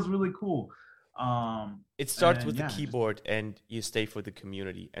 and it feels really cool. It starts And with the yeah, just keyboard, and you stay for the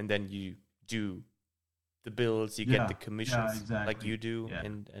community, and then you do the builds, you get yeah, the yeah, commissions like exactly, you do, yeah.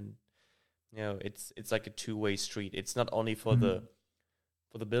 and it's like a two-way street. It's not only Mhm.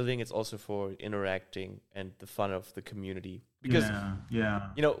 for the building, it's also for interacting and the fun of the community. Because Yeah,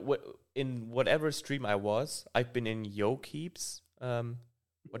 yeah. in whatever stream I've been in Yo Keeps.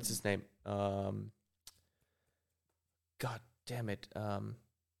 What's his name? God damn it.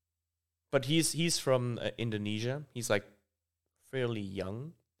 But he's from Indonesia. He's like fairly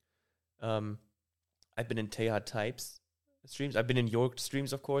young. Um, I've been in Teha Types streams. I've been in York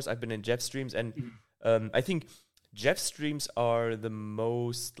streams, of course. I've been in Jeff streams, and I think Jeff streams are the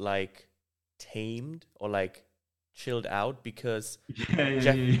most like tamed or like chilled out because Yeah, yeah,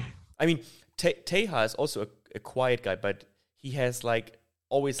 Jeff. yeah, I mean, Teha is also a quiet guy, but he has like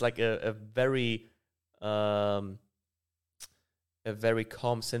always like um a very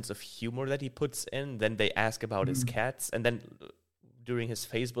calm sense of humor that he puts in. Then they ask about his Mhm. cats, and then during his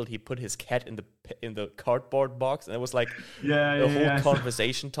face build, he put his cat in the cardboard box, and it was like Yeah, a yeah, whole yeah.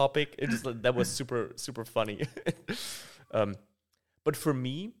 conversation topic. It just that was super funny. um, but for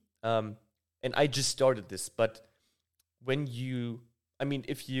me, and I just started this, but when I mean,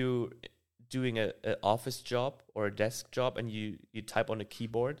 if you doing a office job or a desk job and you type on a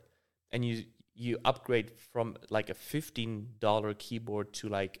keyboard and you upgrade from like a $15 keyboard to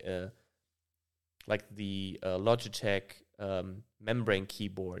like the Logitech membrane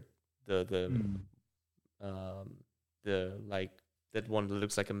keyboard, the Mm. um, the like that one that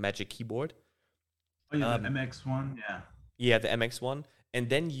looks like a magic keyboard. Oh yeah, the Um, MX one. Yeah. yeah, the MX one, and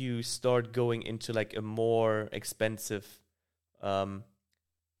then you start going into like a more expensive um,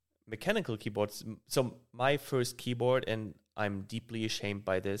 mechanical keyboards. So my first keyboard, and I'm deeply ashamed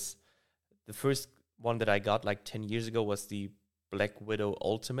by this. The first one that I got like 10 years ago was the Black Widow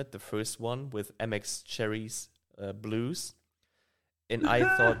Ultimate, the first one with MX Cherries blues, and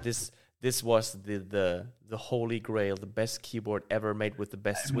I thought this was the holy grail, the best keyboard ever made with the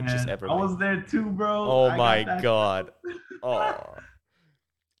best switches Man, ever I made. was there too, bro. Oh I my got that. god. Oh.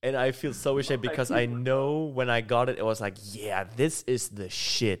 And I feel so ashamed Love that because I keyboard, bro. know when I got it, it was like, yeah, this is the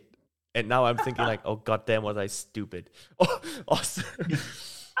shit. And now I'm thinking like, oh goddamn, was I stupid? Oh, also,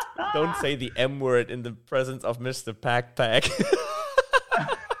 don't say the M word in the presence of Mr. Pack.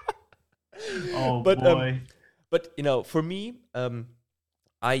 Oh but boy. for me,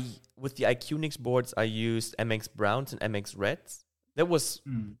 I with the Iqnix boards, I used MX Browns and MX Reds. That was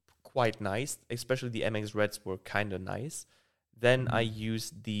Mm. quite nice, especially the MX Reds were kind of nice. Then I Mhm.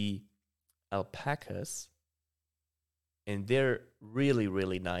 used the Alpacas, and they're really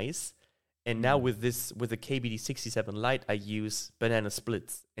really nice. And now Mm. with the KBD 67 Lite, I use banana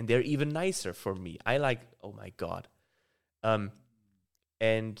splits, and they're even nicer for me. I like, oh my god.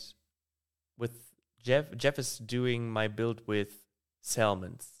 And with Jeff is doing my build with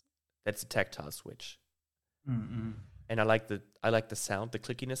Salmons. That's a tactile switch, Mm-mm. and I like the sound, the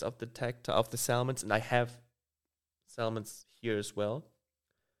clickiness of the tactile of the Salmons, and I have Salmons here as well,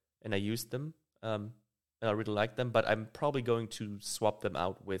 and I use them. And I really like them, but I'm probably going to swap them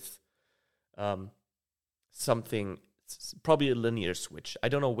out with um, something, probably a linear switch. I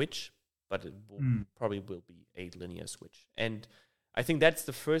don't know which, but it Mm. probably will be a linear switch. And I think that's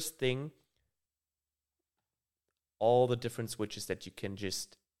the first thing, all the different switches that you can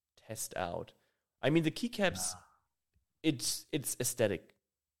just test out. I mean, the keycaps, Yeah. it's aesthetic,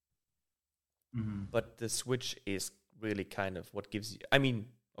 Mhm. but the switch is really kind of what gives you. I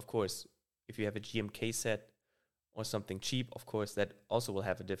mean, of course, if you have a GMK set or something cheap, of course, that also will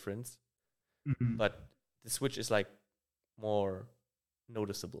have a difference. Mhm. But the switch is like more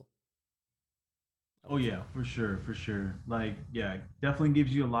noticeable, I Oh would say. yeah, for sure, for sure. Like, yeah, definitely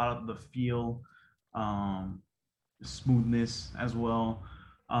gives you a lot of the feel, um, smoothness as well.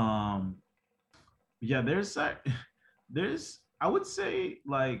 Um, yeah, there's that. There's, I would say,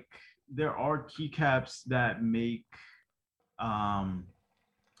 like, there are keycaps that make um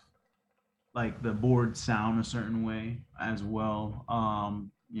like the board sound a certain way as well.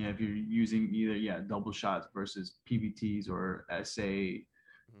 Yeah, if you're using either double shots versus PBTs or SA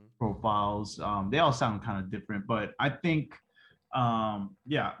Mhm. profiles, they all sound kind of different. But I think,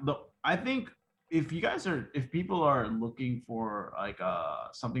 I think if people are looking for like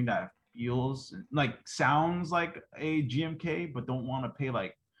something that feels like sounds like a GMK, but don't want to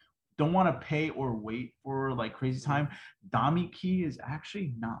pay or wait for like crazy Mhm. time, Dami Key is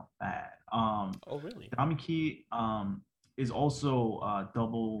actually not bad. Oh, really? Dami Key is also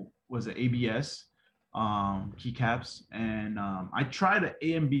double was it ABS keycaps, and I tried an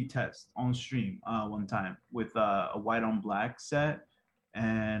A and B test on stream one time with a white on black set,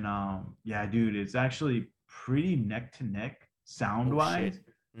 and yeah, dude, it's actually pretty neck to neck sound Oh, wise, shit.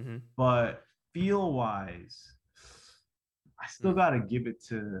 Mm-hmm. but feel wise, I still Hmm. gotta give it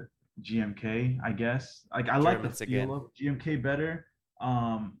to GMK, I guess. Like I like the Germans feel again. of GMK better.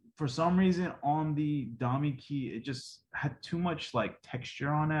 For some reason on the Dami key, it just had too much like texture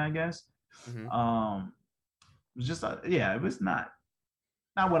on it, I guess. Mm-hmm. Um, it was just yeah, it was not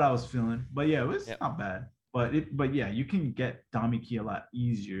what I was feeling, but yeah, it was Yeah. not bad. But yeah, you can get Dami key a lot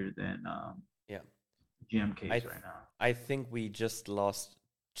easier than Yeah. I GMKs th- right now. I think we just lost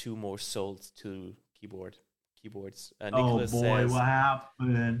two more souls to keyboards. Oh Nicholas boy, says, what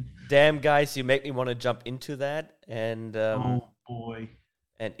happened? "Damn guys, you make me want to jump into that." Oh boy.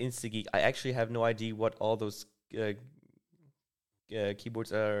 And InstaGeek, I actually have no idea what all those uh,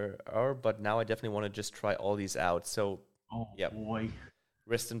 keyboards are, but now I definitely want to just try all these out. So, Oh yeah, boy.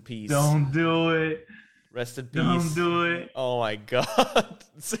 rest in peace. Don't do it. Rest in Don't peace. do it. Oh my god.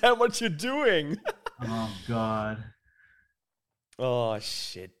 Sam, what you doing? Oh God. Oh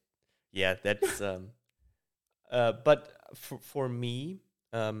shit. Yeah, that's but for me,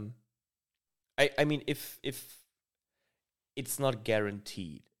 um I mean if it's not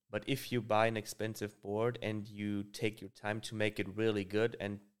guaranteed, but if you buy an expensive board and you take your time to make it really good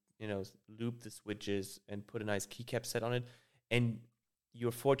and loop the switches and put a nice keycap set on it, and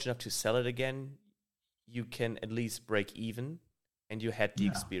you're fortunate enough to sell it again, you can at least break even and you had the Yeah.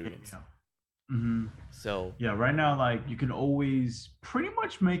 Yeah. experience. Yeah. hmm So, Yeah. Right now, like you can always pretty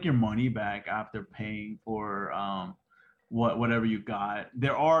much make your money back after paying for whatever you got.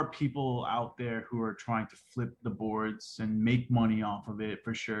 There are people out there who are trying to flip the boards and make money off of it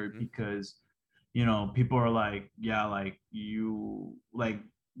for sure mhm, because people are like, yeah, like you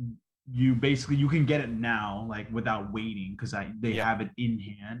basically you can get it now like without waiting because they yeah. have it in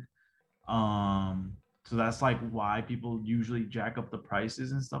hand. So that's like why people usually jack up the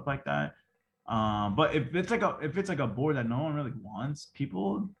prices and stuff like that. But if it's like a board that no one really wants,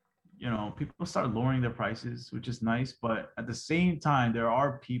 people start lowering their prices, which is nice. But at the same time, there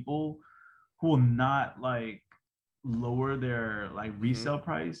are people who will not like lower their like Hmm. resale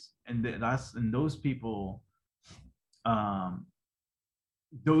price, and um,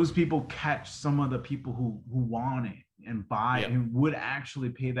 those people catch some of the people who want it and buy Yeah. it and would actually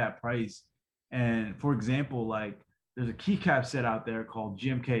pay that price. And for example, like there's a keycap set out there called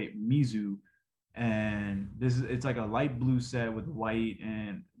GMK Mizu, and it's like a light blue set with white,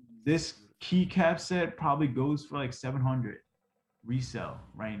 and this keycap set probably goes for like 700 resale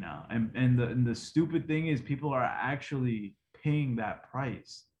right now. And the stupid thing is people are actually paying that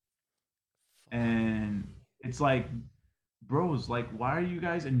price, Fuck and me. it's like bros, like why are you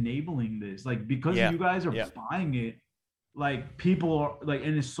guys enabling this? Like because Yeah. you guys are Yeah. buying it, like people are like,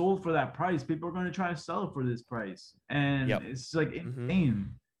 and it's sold for that price, people are going to try to sell it for this price, and Yep. it's like Hmm.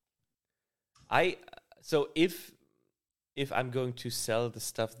 insane. I so if I'm going to sell the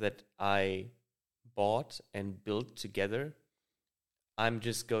stuff that I bought and built together, I'm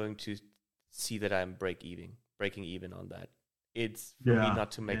just going to see that I'm breaking even on that. It's for me Yeah,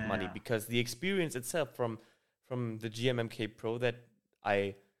 not to make money yeah. because the experience itself from the GMMK Pro that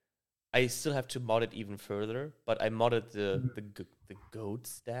I I still have to mod it even further, but I modded the goat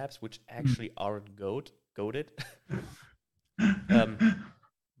stabs, which actually aren't goated. um,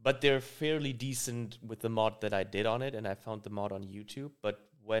 but they're fairly decent with the mod that I did on it, and I found the mod on YouTube. But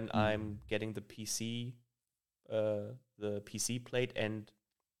when I'm getting the PC plate and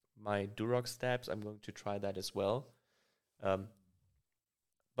my Durox stabs, I'm going to try that as well. Um,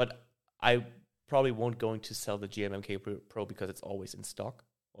 but I probably won't going to sell the GMMK Pro because it's always in stock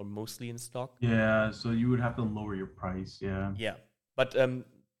or mostly in stock. Yeah, so you would have to lower your price. Yeah. Yeah, but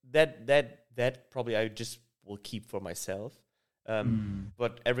that probably I just will keep for myself. Mm.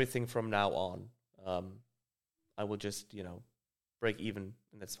 But everything from now on, I will just break even,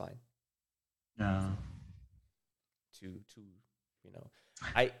 and that's fine. Yeah. To you know,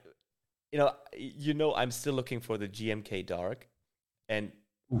 I I'm still looking for the GMK Dark, and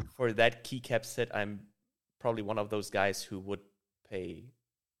Oof. for that keycap set, I'm probably one of those guys who would pay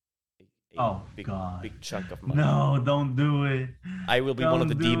a Oh big God. big chunk of money. No, don't do it. I will be one of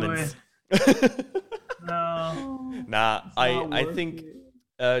the Don't do demons. it. No. Nah, It's I not I worth think it.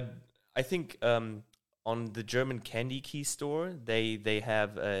 uh I think on the German Candy Key store they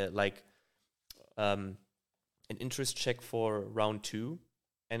have like an interest check for round 2,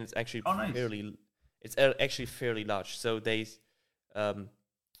 and it's actually Oh, nice. actually fairly large. So they're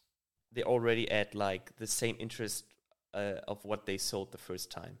already at like the same interest of what they sold the first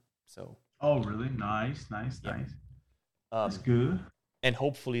time. So Oh, really? Nice, nice, yeah, nice. That's um, good. and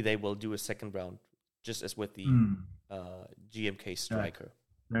hopefully they will do a second round, just as with the Mm. GMK Yeah, Striker.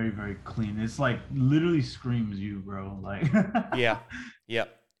 very, very clean. It's like literally screams you, bro. Like, Yeah, yeah.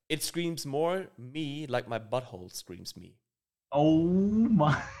 It screams more me like my butthole screams me. oh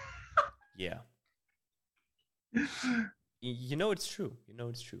my. Yeah. You know it's true. You know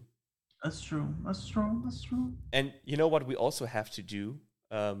it's true. That's true. That's true. That's true. And you know what we also have to do?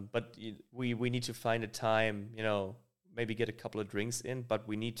 But we need to find a time, maybe get a couple of drinks in, but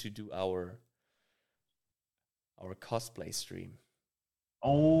we need to do our cosplay stream.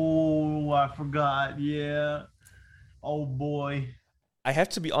 Oh, I forgot. Yeah. Oh boy. I have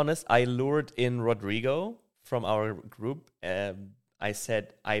to be honest, I lured in Rodrigo from our group. I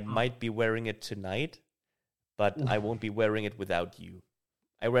said I might be wearing it tonight, but I won't be wearing it without you.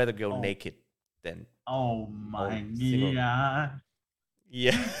 I'd rather go Oh. naked than Oh my single. God.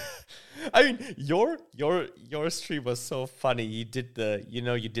 Yeah. I mean, your stream was so funny. You did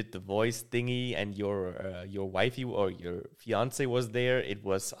the voice thingy, and your wifey or your fiance was there. It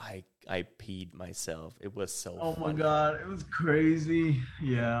was I peed myself. It was so Oh my funny. God. It was crazy.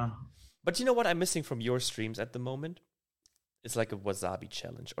 Yeah. But you know what I'm missing from your streams at the moment? It's like a wasabi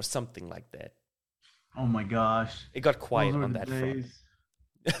challenge or something like that. Oh my gosh. It got quiet Those were on the that front. days.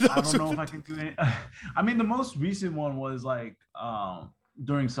 I don't know if I can do it. I mean, the most recent one was like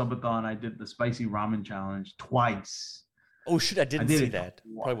during subathon, I did the spicy ramen challenge twice. Oh shit, I didn't see that.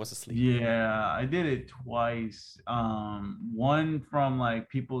 Twice. Probably was asleep. Yeah, I did it twice. One from like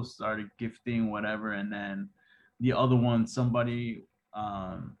people started gifting whatever, and then the other one, somebody,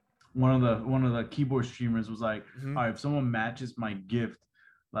 one of the keyboard streamers was like, Mm-hmm. all right, if someone matches my gift,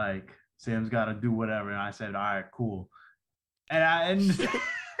 like Sam's got to do whatever, and I said, all right, cool. And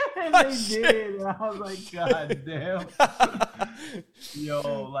they did. And I was like, God damn.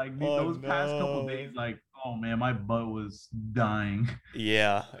 Yo, like those past couple days, like, oh man, my butt was dying.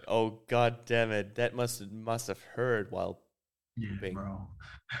 Yeah. Oh god damn it. That must have hurt while pooping. Bro.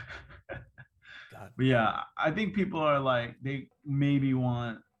 God. But yeah, I think people are like, they maybe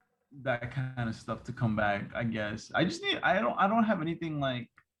want that kind of stuff to come back, I guess. I don't have anything like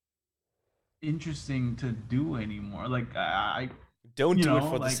interesting to do anymore. Like I don't do it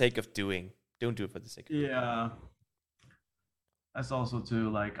for the sake of doing. Don't do it for the sake of doing. Yeah. That's also too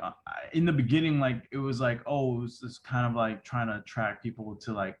like in the beginning, like it was like, oh, it was just kind of like trying to attract people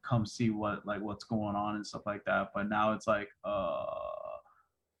to like come see what's going on and stuff like that. But now it's like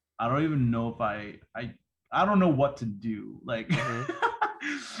I don't even know if I don't know what to do like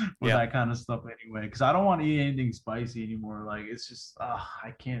with that kind of stuff anyway, because I don't want to eat anything spicy anymore. Like it's just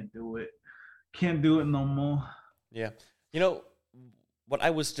I can't do it no more. Yeah. You know what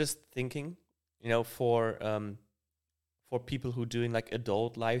I was just thinking, for people who doing like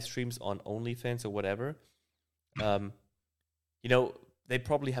adult live streams on OnlyFans or whatever, they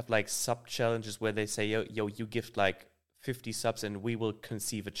probably have like sub challenges where they say, yo, you gift like 50 subs and we will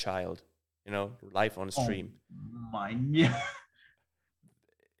conceive a child, live on a stream. Oh my God.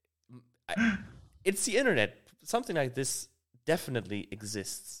 It's the internet. Something like this definitely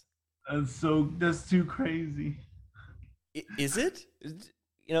exists. That's too crazy. Is it?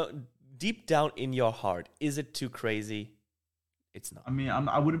 Deep down in your heart, is it too crazy? It's not. I mean,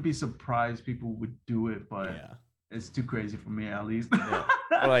 I wouldn't be surprised people would do it, but it's too crazy for me at least. Yeah.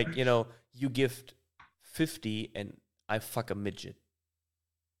 Or like, you gift 50 and I fuck a midget.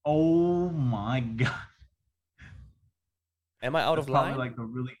 Oh my God. Am I out of line? Probably like the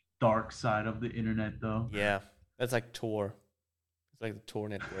really dark side of the internet, though. Yeah, that's like Tor. It's like the Tor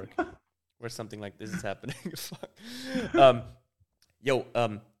network where something like this is happening. Fuck.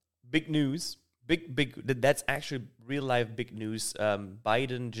 Big news. Big. That's actually real life big news.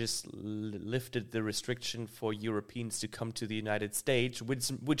 Biden just lifted the restriction for Europeans to come to the United States,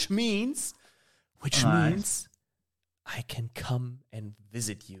 which means I can come and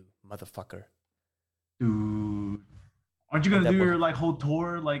visit you, motherfucker. Dude, aren't you gonna do your like whole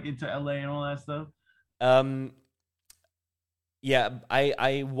tour like into LA and all that stuff? Yeah,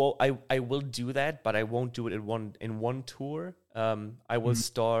 I will do that, but I won't do it in one tour. I will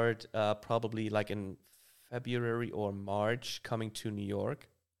start probably like in February or March coming to New York,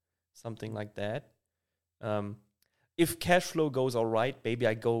 something like that. If cash flow goes all right, maybe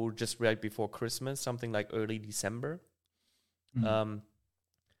I go just right before Christmas, something like early December.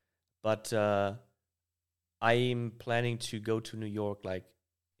 But I'm planning to go to New York like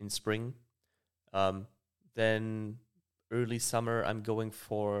in spring. Then early summer, I'm going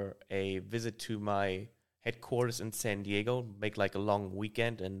for a visit to my headquarters in San Diego, make like a long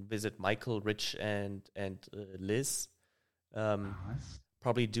weekend and visit Michael, Rich, and Liz.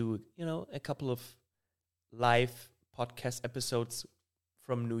 Probably do, a couple of live podcast episodes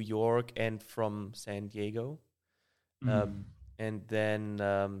from New York and from San Diego. And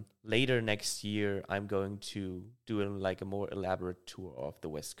then later next year, I'm going to do like a more elaborate tour of the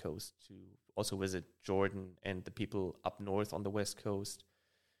West Coast to also visit Jordan and the people up north on the West Coast.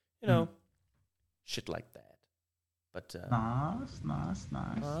 Shit like that. But nice.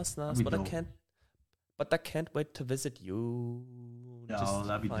 But I can't wait to visit you. No, just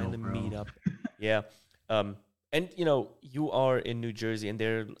that'd be finally dope, bro. meet up. Yeah. And you are in New Jersey, and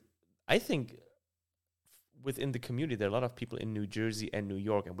I think within the community there are a lot of people in New Jersey and New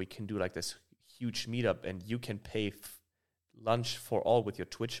York, and we can do like this huge meetup, and you can pay lunch for all with your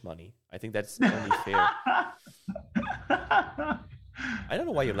Twitch money. I think that's only fair. I don't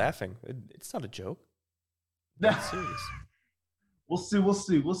know why you're laughing. It's not a joke. That's serious. We'll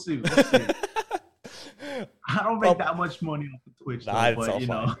see. I don't make that much money off of Twitch, though, but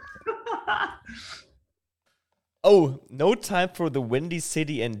fine. Oh, no time for the Windy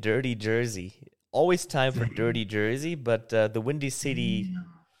City and Dirty Jersey. Always time for Dirty Jersey, but the Windy City.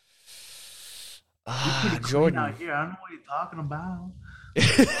 Jordan out here. I don't know what you're talking about.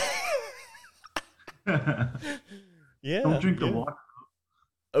 Yeah. Don't drink the water.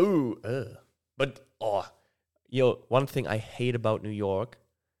 But one thing I hate about New York,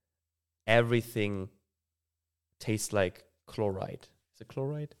 everything tastes like chloride. Is it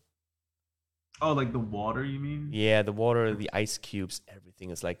chloride? Oh, like the water, you mean? Yeah, the water, the ice cubes,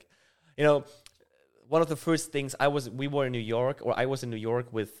 everything is like, one of the first things I was in New York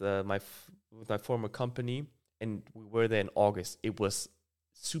with my former company, and we were there in August. It was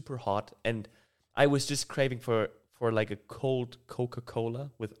super hot, and I was just craving for like a cold Coca-Cola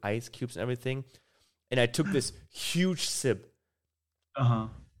with ice cubes and everything. And I took this huge sip.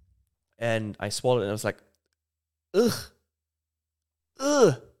 And I swallowed it, and I was like, ugh.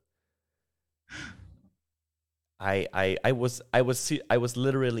 I was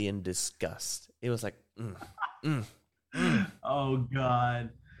literally in disgust. It was like, Oh God.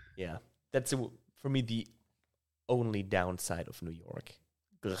 Yeah, that's for me the only downside of New York.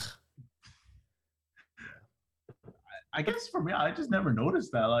 Ugh. I guess for me, I just never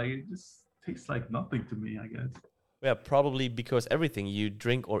noticed that. Like, it just tastes like nothing to me, I guess. Yeah, probably because everything you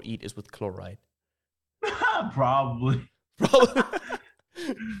drink or eat is with chloride. Probably.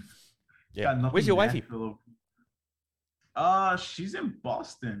 Yeah. Where's your wifey? She's in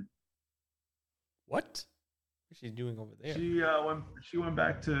Boston. What? What's she doing over there? She went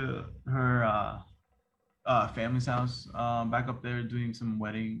back to her family's house. Back up there doing some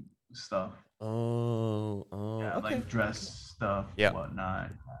wedding stuff. Oh, yeah, okay. Like dress stuff, whatnot.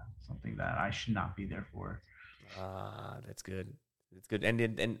 Something that I should not be there for. That's good. That's good.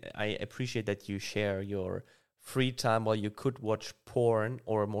 And I appreciate that you share your free time while you could watch porn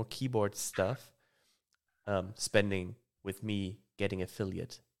or more keyboard stuff, spending with me getting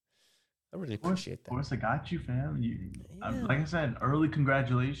affiliate. I really appreciate that. Of course, I got you, fam. Like I said, early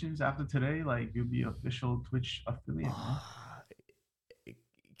congratulations after today. Like, you'll be official Twitch affiliate.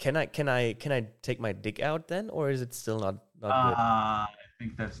 Can I take my dick out then, or is it still not good? I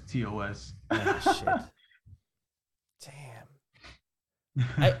think that's TOS. Shit. Damn.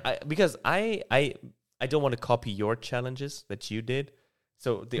 Because I don't want to copy your challenges that you did.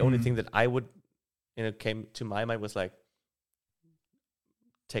 So the only thing that I would came to my mind was like,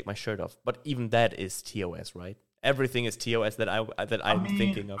 take my shirt off. But even that is TOS, right? Everything is TOS that I'm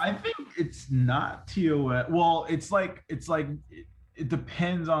thinking of. I think it's not TOS. Well, it's like it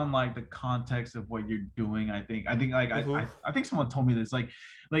depends on like the context of what you're doing. I think like I think someone told me this, like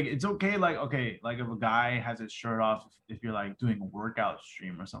it's okay, like if a guy has his shirt off, if you're like doing a workout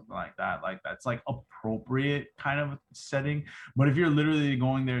stream or something like that, like that's like appropriate kind of setting. But if you're literally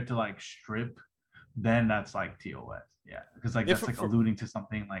going there to like strip, then that's like TOS. Yeah, because like that's like alluding to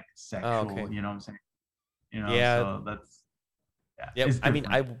something like sexual. You know what I'm saying? Yeah. So that's yeah. I mean,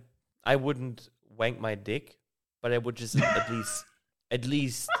 I wouldn't wank my dick, but I would just at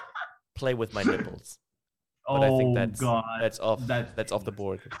least play with my nipples. But I think that's off the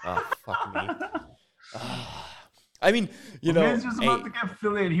board. Oh, fuck me. I mean, you know, man's just about to get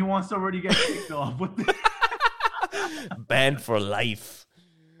affiliated. He wants to already get kicked off with this. banned for life.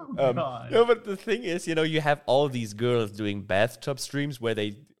 Oh, God. No, but the thing is, you know, you have all these girls doing bathtub streams where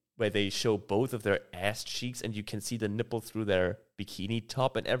they show both of their ass cheeks and you can see the nipple through their bikini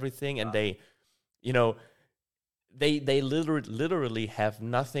top and everything, and they, you know, they literally have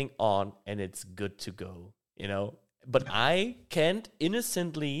nothing on and it's good to go, you know. But I can't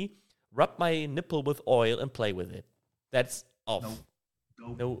innocently rub my nipple with oil and play with it. That's off.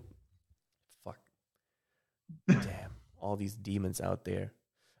 Nope. No. Fuck. Damn. All these demons out there.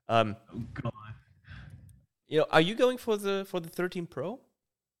 Oh God. You know, are you going for the 13 Pro?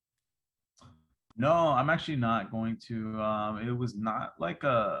 No, I'm actually not going to. It was not like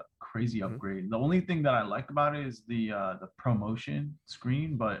a crazy upgrade. The only thing that I like about it is the promotion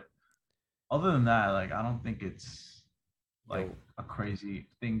screen, but other than that, like I don't think it's like a crazy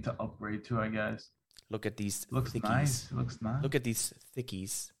thing to upgrade to, I guess. Look at these Looks thickies. nice. It looks nice. Look at these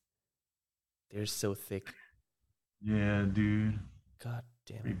thickies. They're so thick. Yeah, dude. God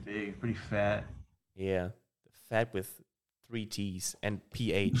damn Pretty it. big, pretty fat. Yeah. Fat with 3 T's and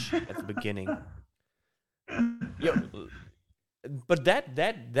PH at the beginning. Yeah, but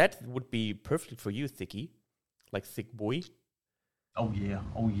that would be perfect for you, Thicky. Like thick boy. Oh yeah.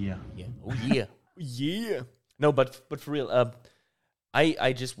 Oh yeah. Yeah. Oh yeah. Yeah. No, but for real,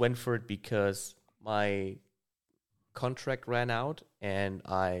 I just went for it because my contract ran out and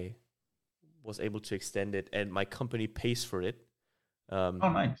I was able to extend it, and my company pays for it. Oh,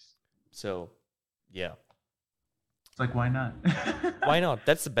 nice. So, yeah. It's like, why not? Why not?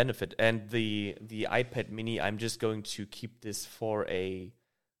 That's the benefit. And the iPad Mini, I'm just going to keep this for a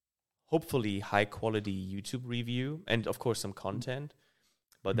hopefully high quality YouTube review and of course some content.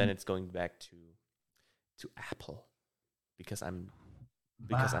 But then it's going back to Apple because I'm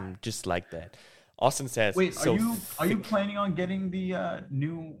just like that. Austin says, wait, so are you planning on getting the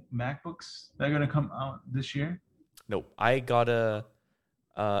new MacBooks that are gonna come out this year? No, I got a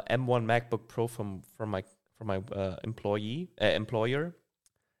M1 MacBook Pro from my employer,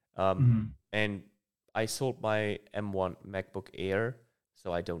 and I sold my M1 MacBook Air,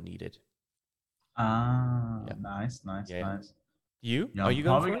 so I don't need it. Nice. You? Yeah, Are you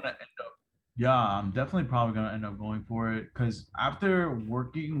going for it? Yeah, I'm definitely probably gonna end up going for it because after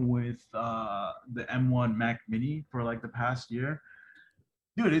working with the M1 Mac Mini for like the past year,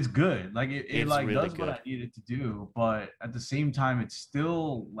 dude, it's good. Like it like really does good. What I need it to do, but at the same time, it's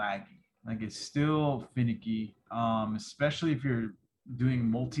still laggy. Like it's still finicky. Especially if you're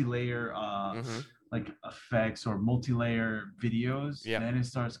doing multi-layer like effects or multi-layer videos, then it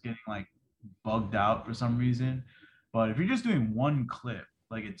starts getting like bugged out for some reason. But if you're just doing one clip,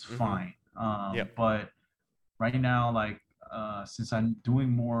 like it's fine. But right now, like since I'm doing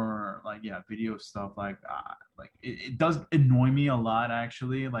more like video stuff, like it does annoy me a lot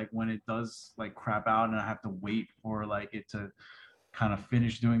actually, like when it does like crap out and I have to wait for like it to kind of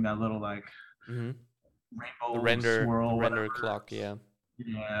finish doing that little like rainbow swirl, render clock. So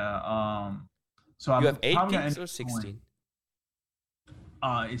you have 8 gigs or 16?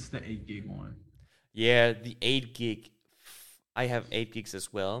 It's the 8 gig one. Yeah, the 8 gig. I have 8 gigs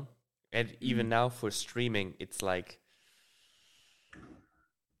as well. And even now for streaming, it's like...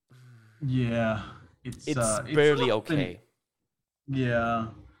 Yeah. It's barely okay. Yeah.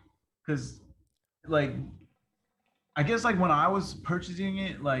 Because, like, I guess, like, when I was purchasing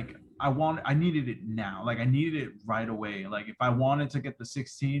it, like, I needed it now. Like, I needed it right away. Like, if I wanted to get the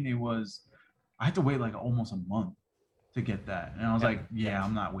 16, I had to wait, like, almost a month to get that. And I was like,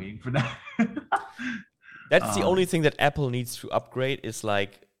 I'm not waiting for that. That's the only thing that Apple needs to upgrade is,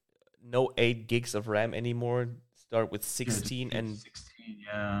 like, no 8 gigs of RAM anymore. Start with 16 and 16,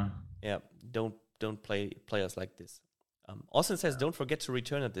 yeah. Don't play us like this. Austin says, don't forget to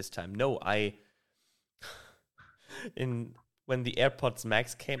return it this time. No, when the AirPods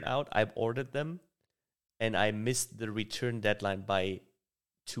Max came out, I ordered them, and I missed the return deadline by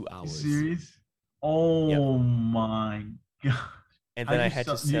 2 hours. Serious? Oh my god! And then I had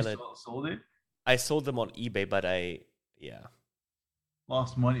to sell it. Sold it? I sold them on eBay, but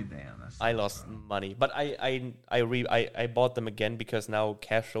lost money. Damn, I lost money, but I bought them again because now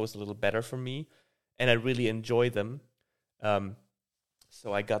cash flow is a little better for me, and I really enjoy them.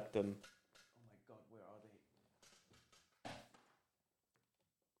 So I got them. Oh my god, where are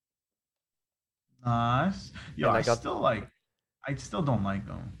they? Nice. Yo, I still don't like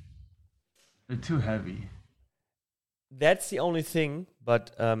them. They're too heavy. That's the only thing,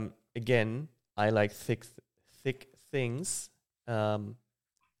 but again, I like thick things. And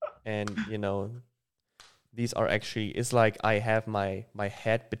these are actually, it's like I have my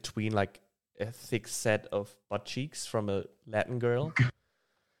head between like a thick set of butt cheeks from a Latin girl.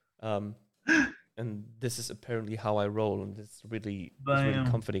 And this is apparently how I roll, and it's really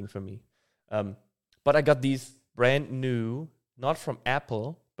comforting for me. But I got these brand new, not from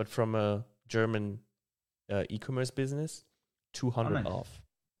Apple, but from a German e-commerce business, 200 off.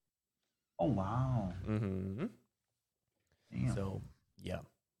 Oh wow! Mm-hmm. Damn. So yeah,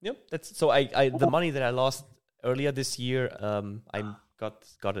 yep. That's so. I the money that I lost earlier this year, I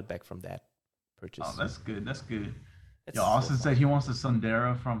got it back from that purchase. Oh, that's good. That's good. It's Yo, Austin so said he wants the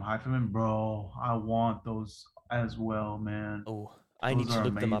Sundera from Hyphaman. Bro, I want those as well, man. Oh, I Those need to are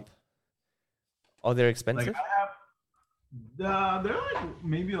look them amazing. up. Oh, they're expensive? Like they're like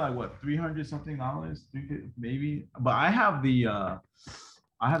maybe like what, $300-something, maybe. But I have the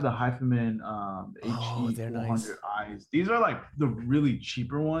Hyphaman HD they're 400 nice. eyes. These are like the really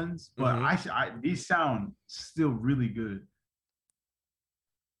cheaper ones, but I these sound still really good.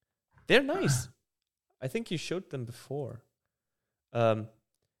 They're nice. I think you showed them before. You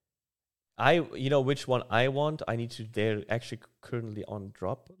know which one I want. I need to. They're actually currently on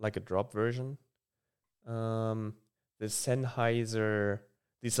drop, like a drop version. The Sennheiser,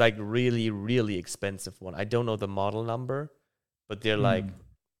 this like really, really expensive one. I don't know the model number, but they're like,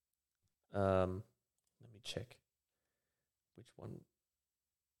 let me check which ones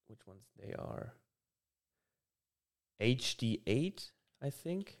they are. HD8, I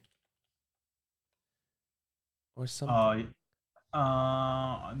think, or something.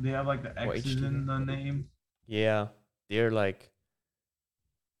 They have like the X's in the name. Yeah, they're like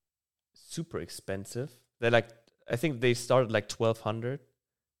super expensive. They're like, I think they started like 1,200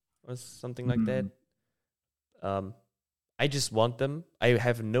 or something like that. I just want them. I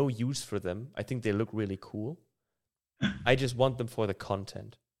have no use for them. I think they look really cool. I just want them for the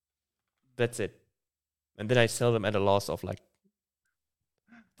content. That's it. And then I sell them at a loss of like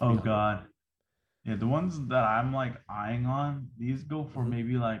 300. Oh God. Yeah, the ones that I'm like eyeing on, these go for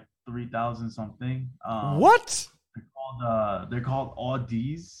maybe like 3,000 something. What? They're called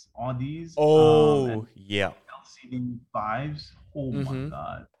Audies. Oh, yeah. LCD 5s. Oh my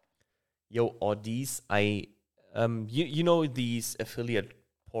God. Yo, Audies. You know these affiliate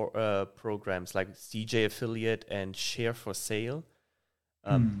programs like CJ Affiliate and Share for Sale.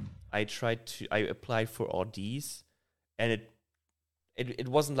 I applied for Audies, and it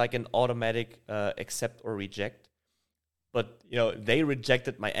wasn't like an automatic accept or reject, but you know they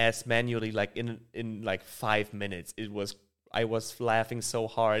rejected my ass manually like in like 5 minutes. I was laughing so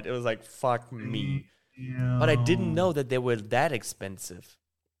hard. It was like fuck me. Yeah. But I didn't know that they were that expensive.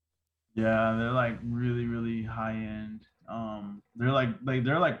 Yeah, they're like really, really high end. They're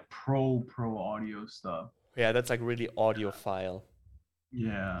like pro audio stuff. Yeah, that's like really audiophile.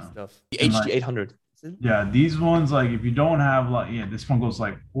 Yeah. Stuff. The HD800. Yeah, these ones, like if you don't have like, yeah, this one goes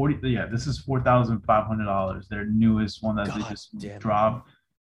like 40. Yeah, this is $4,500. Their newest one that they just dropped.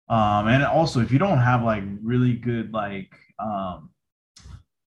 And also if you don't have like really good like an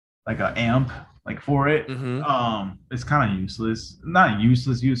amp like for it, it's kind of useless. Not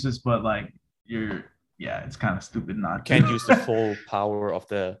useless, but like it's kind of stupid not to. Can't use the full power of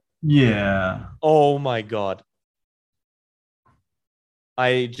the. Yeah. Oh my God.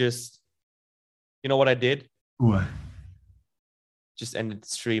 You know what I did? What? Just ended the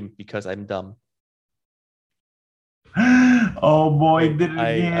stream because I'm dumb. Oh boy, did it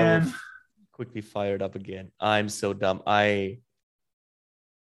again. I will quickly fire it up again. I'm so dumb. I'm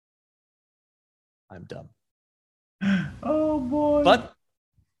dumb. Oh boy. But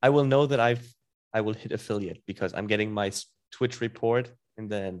I will know that I will hit affiliate because I'm getting my Twitch report and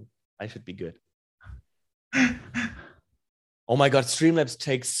then I should be good. Oh my God, Streamlabs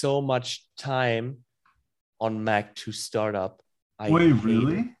takes so much time on Mac to start up. Wait,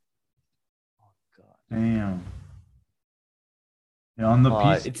 really? It. Oh God. Damn. Yeah, on the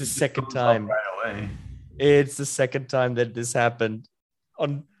PC, it's the second time. Right away. It's the second time that this happened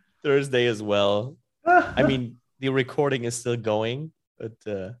on Thursday as well. I mean, the recording is still going, but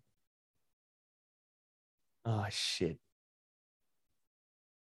oh shit.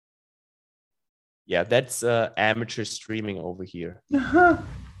 Yeah, that's amateur streaming over here.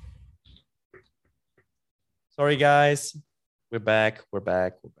 Sorry, guys. We're back.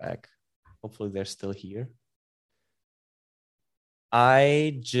 Hopefully they're still here.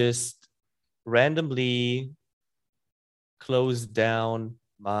 I just randomly closed down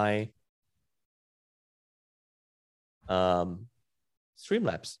my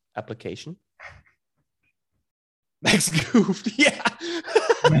Streamlabs application. Max goofed. Yeah.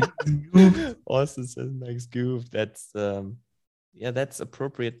 Austin says Max goofed. That's that's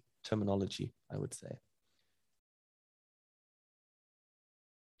appropriate terminology, I would say.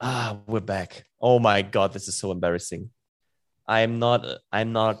 We're back. Oh my God, this is so embarrassing. I'm not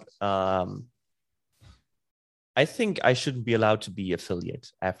I think I shouldn't be allowed to be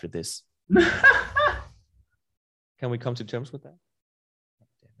affiliate after this. Can we come to terms with that?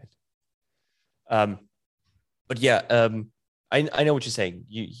 Damn it. But yeah, I know what you're saying.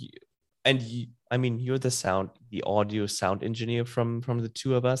 I mean, you're the audio sound engineer from the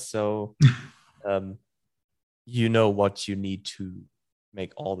two of us, so you know what you need to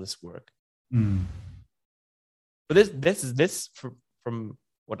make all this work. But this from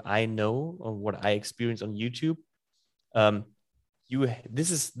what I know or what I experience on YouTube,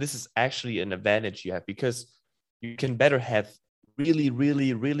 this is actually an advantage you have because you can better have really,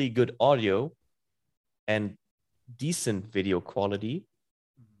 really, really good audio and decent video quality,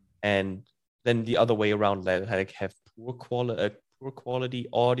 and then the other way around, like have poor quality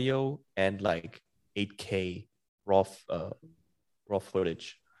audio and like 8K raw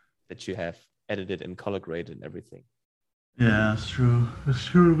footage that you have edited and color graded and everything. Yeah, that's true. That's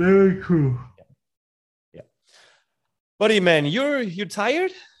true. Very true. Yeah. Buddy, man, you're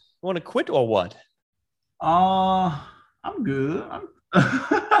tired? Want to quit or what? I'm good.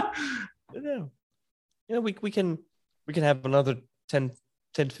 Yeah. We can have another 10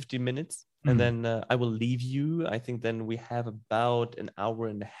 15 minutes and then I will leave you. I think then we have about an hour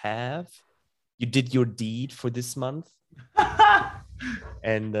and a half. You did your deed for this month.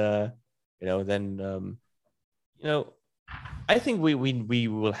 And then I think we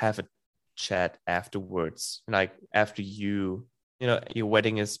will have a chat afterwards, like after your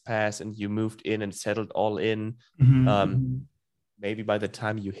wedding is passed and you moved in and settled all in. Maybe by the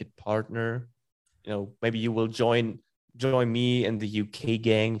time you hit partner, maybe you will join me and the UK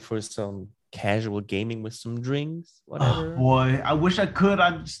gang for some casual gaming with some drinks, whatever. Oh boy, I wish I could.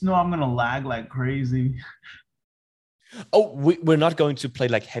 I just know I'm gonna lag like crazy. Oh, we're not going to play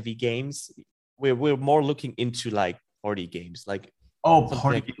like heavy games. We're more looking into like party games, like party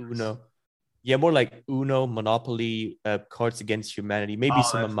like Uno. Yeah, more like Uno, Monopoly, Cards Against Humanity, maybe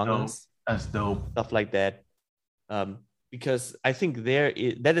some Among Us. That's dope. Stuff like that. Because I think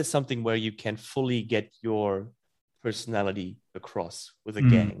that is something where you can fully get your personality across with a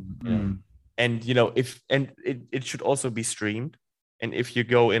gang. And it should also be streamed. And if you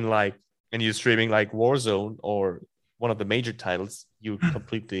go in like and you're streaming like Warzone or one of the major titles, you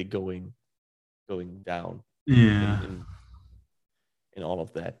completely going down. Yeah. In all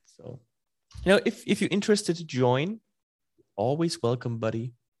of that. So, if you're interested to join, always welcome,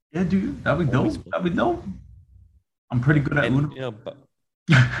 buddy. Yeah, dude, that'd be dope. That'd be dope. I'm pretty good at Uno.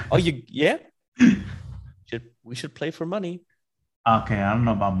 We should play for money. Okay, I don't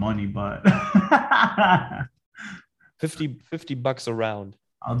know about money, but $50 a round.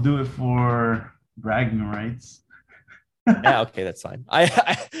 I'll do it for bragging rights. Yeah, okay, that's fine.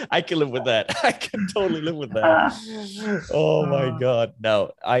 I can live with that. I can totally live with that. Oh my God.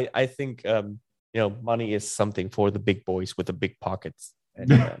 No, I think money is something for the big boys with the big pockets.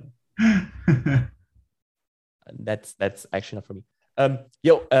 And that's actually not for me.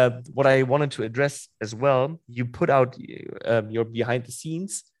 What I wanted to address as well, you put out your behind the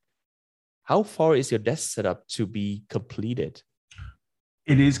scenes. How far is your desk setup to be completed?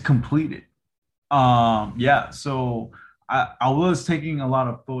 It is completed. Yeah, so I was taking a lot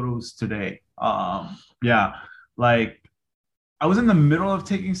of photos today. Like I was in the middle of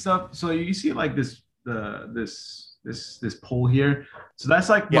taking stuff. So you see like this pole here. So that's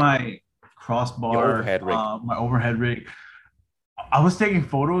like my crossbar, your overhead rig. My overhead rig. I was taking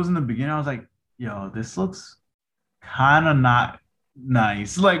photos in the beginning. I was like, yo, this looks kind of not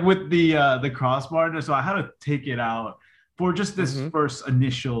nice. Like with the crossbar. So I had to take it out for just this first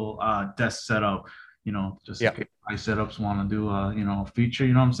initial desk setup. Just in case my setups want to do a feature,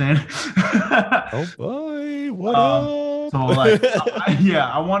 you know what I'm saying? Oh boy, what up? So like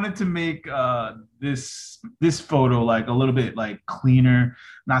I wanted to make this photo like a little bit like cleaner,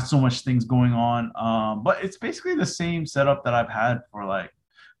 not so much things going on. But it's basically the same setup that I've had for like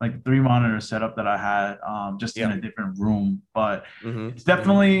the 3-monitor setup that I had just in a different room. But it's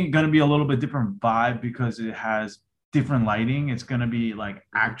definitely gonna be a little bit different vibe because it has different lighting. It's gonna be like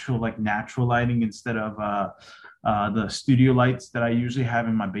actual like natural lighting instead of the studio lights that I usually have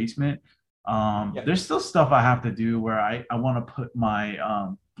in my basement. There's still stuff I have to do where I want to put my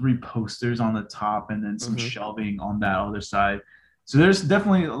 3 posters on the top and then some shelving on that other side. So there's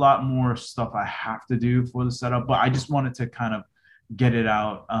definitely a lot more stuff I have to do for the setup, but I just wanted to kind of get it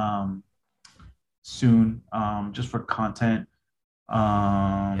out soon, just for content.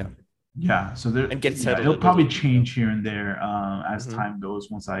 Yeah, so there and get settled. It'll probably change here and there as time goes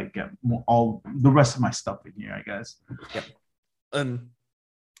once I get all the rest of my stuff in here, I guess. Yep.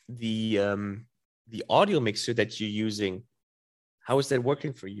 the audio mixer that you're using, how is that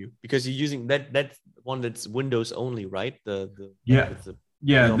working for you? Because you're using that one that's Windows only, right? The Yeah. with the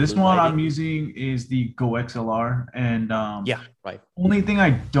Yeah, neon this blue one I'm lighting. using is the Go XLR, and Yeah, right. only thing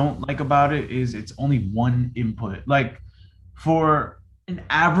I don't like about it is it's only one input. Like for an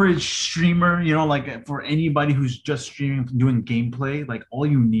average streamer, you know, like for anybody who's just streaming doing gameplay, like all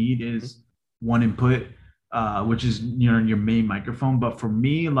you need Mhm. is one input, which is your main microphone. But for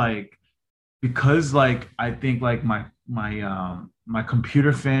me, like because like I think like my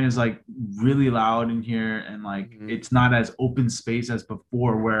computer fan is like really loud in here, and like Mhm. it's not as open space as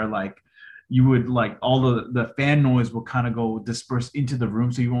before where like you would like all the fan noise will kind of go disperse into the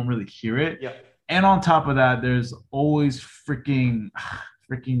room so you won't really hear it. Yeah. And on top of that, there's always freaking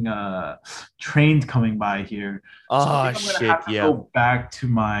trains coming by here. So I Oh think I'm gonna have shit, to yeah. go back to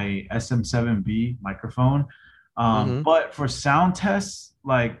my SM7B microphone. Mm-hmm. But for sound tests,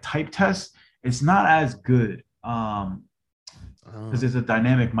 like type tests, it's not as good because Oh. it's a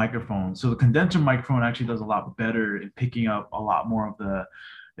dynamic microphone. So the condenser microphone actually does a lot better in picking up a lot more of the.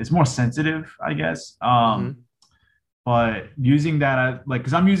 It's more sensitive, I guess. Mm-hmm. But using that as like,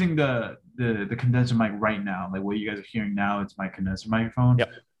 because I'm using the condenser mic right now, like what you guys are hearing now, it's my condenser microphone.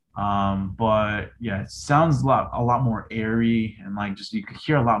 Yep. But yeah, it sounds a lot more airy, and like just you could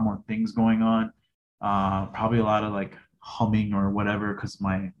hear a lot more things going on. Probably a lot of like humming or whatever because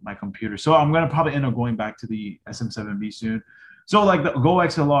my computer. So I'm gonna probably end up going back to the SM7B soon. So like the Go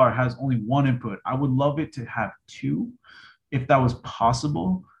XLR has only one input. I would love it to have two if that was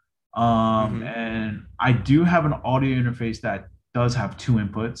possible. Mm-hmm. And I do have an audio interface that does have two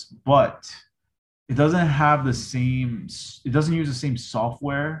inputs, but it doesn't have the same. It doesn't use the same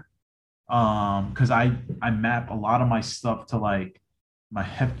software because I map a lot of my stuff to like my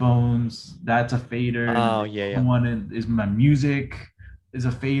headphones. That's a fader, and then Oh the yeah, other yeah. one is my music is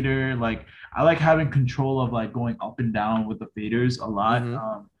a fader. Like I like having control of like going up and down with the faders a lot.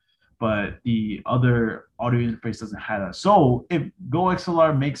 Mm-hmm. But the other audio interface doesn't have that. So if Go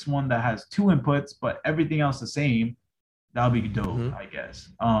XLR makes one that has two inputs but everything else the same, that would be dope, Mm-hmm. I guess.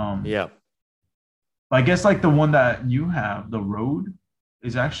 Yeah. I guess like the one that you have, the Rode,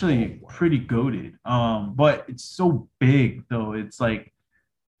 is Oh actually wow. pretty goated. But it's so big though. It's like,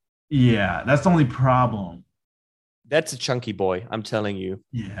 yeah, that's the only problem. That's a chunky boy, I'm telling you.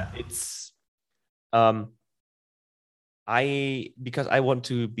 Yeah. It's um because I want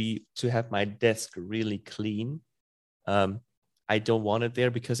to have my desk really clean. Um, I don't want it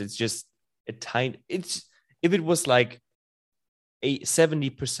there because it's just a tiny. It's if it was like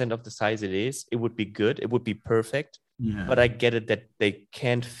 70% of the size it is, it would be good. It would be perfect. Yeah. But I get it that they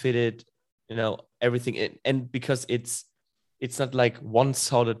can't fit it, everything in, and because it's not like one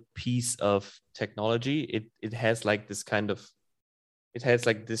solid piece of technology. It has like this kind of it has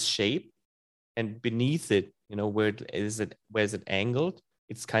like this shape, and beneath it, where is it angled,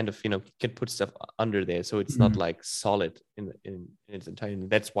 it's kind of, you can put stuff under there, so it's not Mm, like solid in its entirety.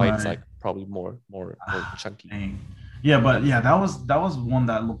 That's why it's right. like probably more Ah, chunky. dang. Yeah, but yeah, that was one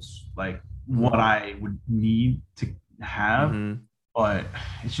that looks like what Mm-hmm. I would need to have, Mm-hmm. but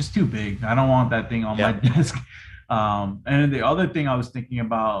it's just too big. I don't want that thing on my Yeah. desk. And then the other thing I was thinking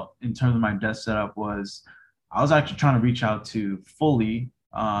about in terms of my desk setup was I was actually trying to reach out to Fully.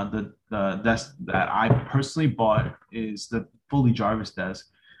 The desk that I personally bought is the Fully Jarvis desk.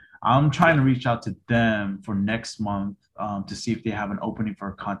 I'm trying Yeah. to reach out to them for next month to see if they have an opening for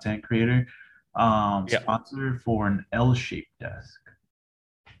a content creator Yeah. sponsor for an L-shaped desk.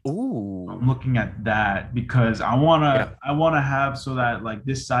 Ooh. I'm looking at that because I Yeah. wanna I wanna have so that like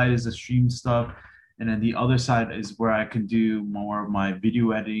this side is the stream stuff, and then the other side is where I can do more of my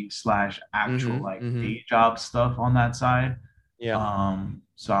video editing slash actual Mm-hmm. like Mm-hmm. day job stuff on that side. Yeah.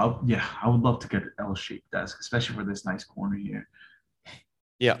 So yeah, I would love to get an L-shaped desk, especially for this nice corner here.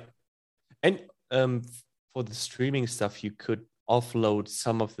 Yeah. And for the streaming stuff, you could offload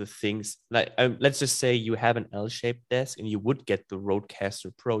some of the things. Like, let's just say you have an L-shaped desk and you would get the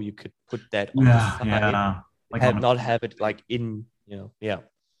Rodecaster Pro. You could put that on the Yeah, side, yeah, like on the not corner. have it like in, yeah. That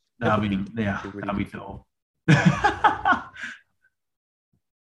That'd would be be yeah, really that'd be good. dope.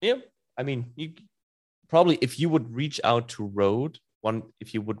 Yeah. I mean, you probably, if you would reach out to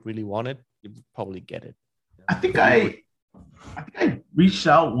if you would really want it, you would probably get it. I think If you would. I think I reached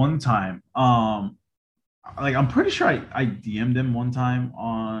out one time. Like I'm pretty sure I DM'd them one time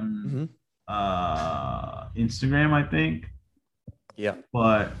on Mm-hmm. Instagram, I think. Yeah.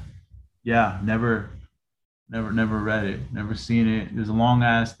 But yeah, never read it, never seen it. There's a long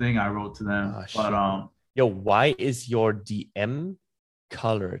ass thing I wrote to them. Ah, But shit. Yo, why is your DM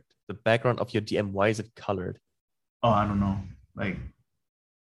colored? The background of your DM, why is it colored? oh, I don't know. Like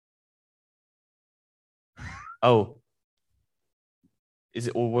Oh, is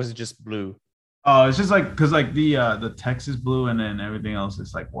it, or was it just blue? Oh, it's just like because like the text is blue and then everything else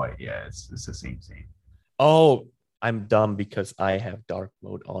is like white. Yeah, it's the same. Oh, I'm dumb because I have dark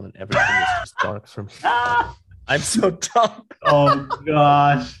mode on and everything is just dark for me. I'm so dumb. Oh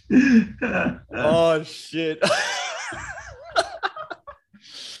gosh. Oh shit.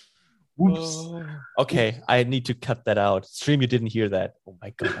 Whoops. Oh. Okay, I need to cut that out. Stream, you didn't hear that. Oh my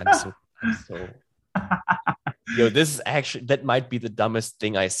god, I'm so. Yo, this is actually, that might be the dumbest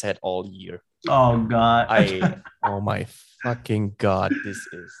thing I said all year. Oh god. Oh my fucking god, this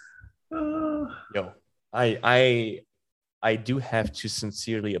is. Yo, I do have to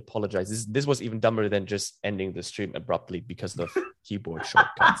sincerely apologize. This was even dumber than just ending the stream abruptly because of keyboard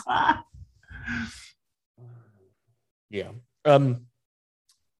shortcuts. Yeah.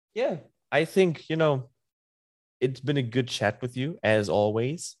 Yeah, I think, it's been a good chat with you as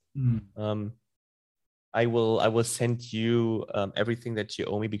always. I will send you everything that you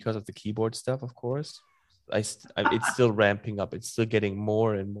owe me because of the keyboard stuff, of course. It's still ramping up. It's still getting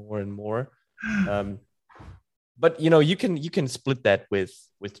more and more and more. But you can split that with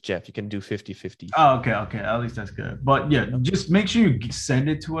Jeff. You can do 50-50. Oh, okay. At least that's good. But yeah, just make sure you send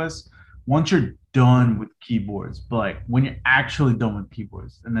it to us once you're done with keyboards. But like when you're actually done with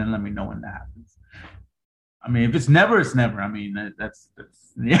keyboards, and then let me know when that happens. I mean, if it's never, it's never. I mean, that's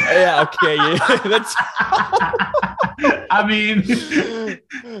yeah. Yeah, okay, yeah. That's I mean,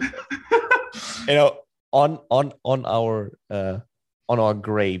 on our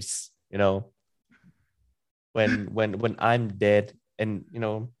graves, when I'm dead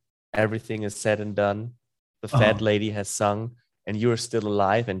and everything is said and done, the fat lady has sung and you're still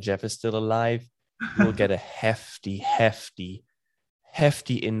alive and Jeff is still alive, you'll get a hefty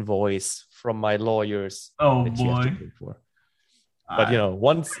invoice from my lawyers. Oh that boy. You have to pay for. But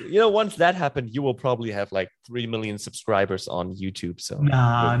once that happened, you will probably have like 3 million subscribers on YouTube. So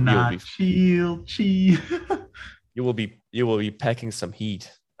chill. You will be packing some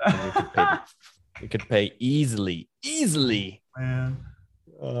heat. And you could pay easily. Man.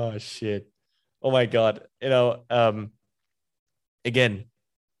 Oh shit. Oh my god. Again,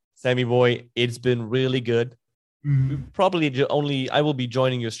 Sammy boy, it's been really good. Probably I will be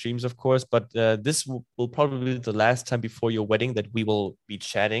joining your streams, of course, but this will probably be the last time before your wedding that we will be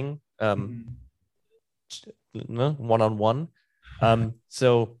chatting one-on-one.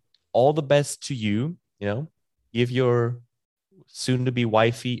 So all the best to you. Give your soon-to-be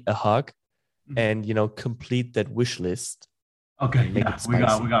wifey a hug and complete that wish list. Okay, yeah, we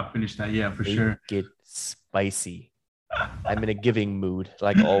got to finish that. Yeah, for sure. Make it spicy. I'm in a giving mood,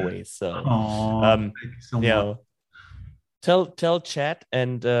 like always. So, thank you so much. Tell chat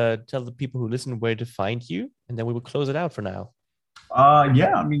and tell the people who listen where to find you, and then we will close it out for now.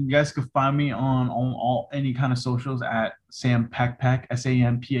 Yeah, I mean, you guys can find me on all any kind of socials at SamPakPak,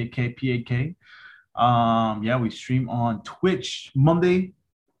 SamPakPak. Yeah, we stream on Twitch Monday,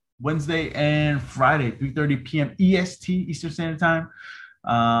 Wednesday, and Friday, 3:30 p.m. EST, Eastern Standard Time.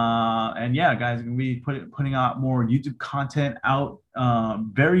 And yeah, guys, we're gonna be putting out more YouTube content out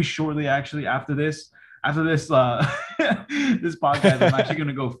very shortly. Actually, after this this podcast, I'm actually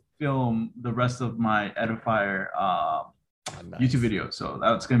gonna go film the rest of my Edifier nice. YouTube video. So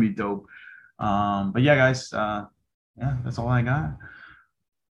that's gonna be dope. But yeah, guys, yeah, that's all I got.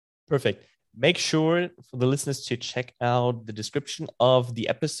 Perfect. Make sure for the listeners to check out the description of the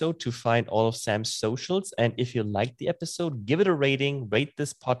episode to find all of Sam's socials. And if you liked the episode, give it a rating, rate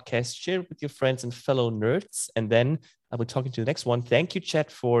this podcast, share it with your friends and fellow nerds. And then I'll be talking to the next one. Thank you, chat,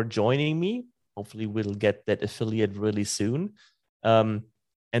 for joining me. Hopefully we'll get that affiliate really soon. And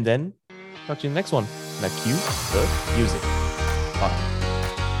then talk to you in the next one. Now cue the music. Bye.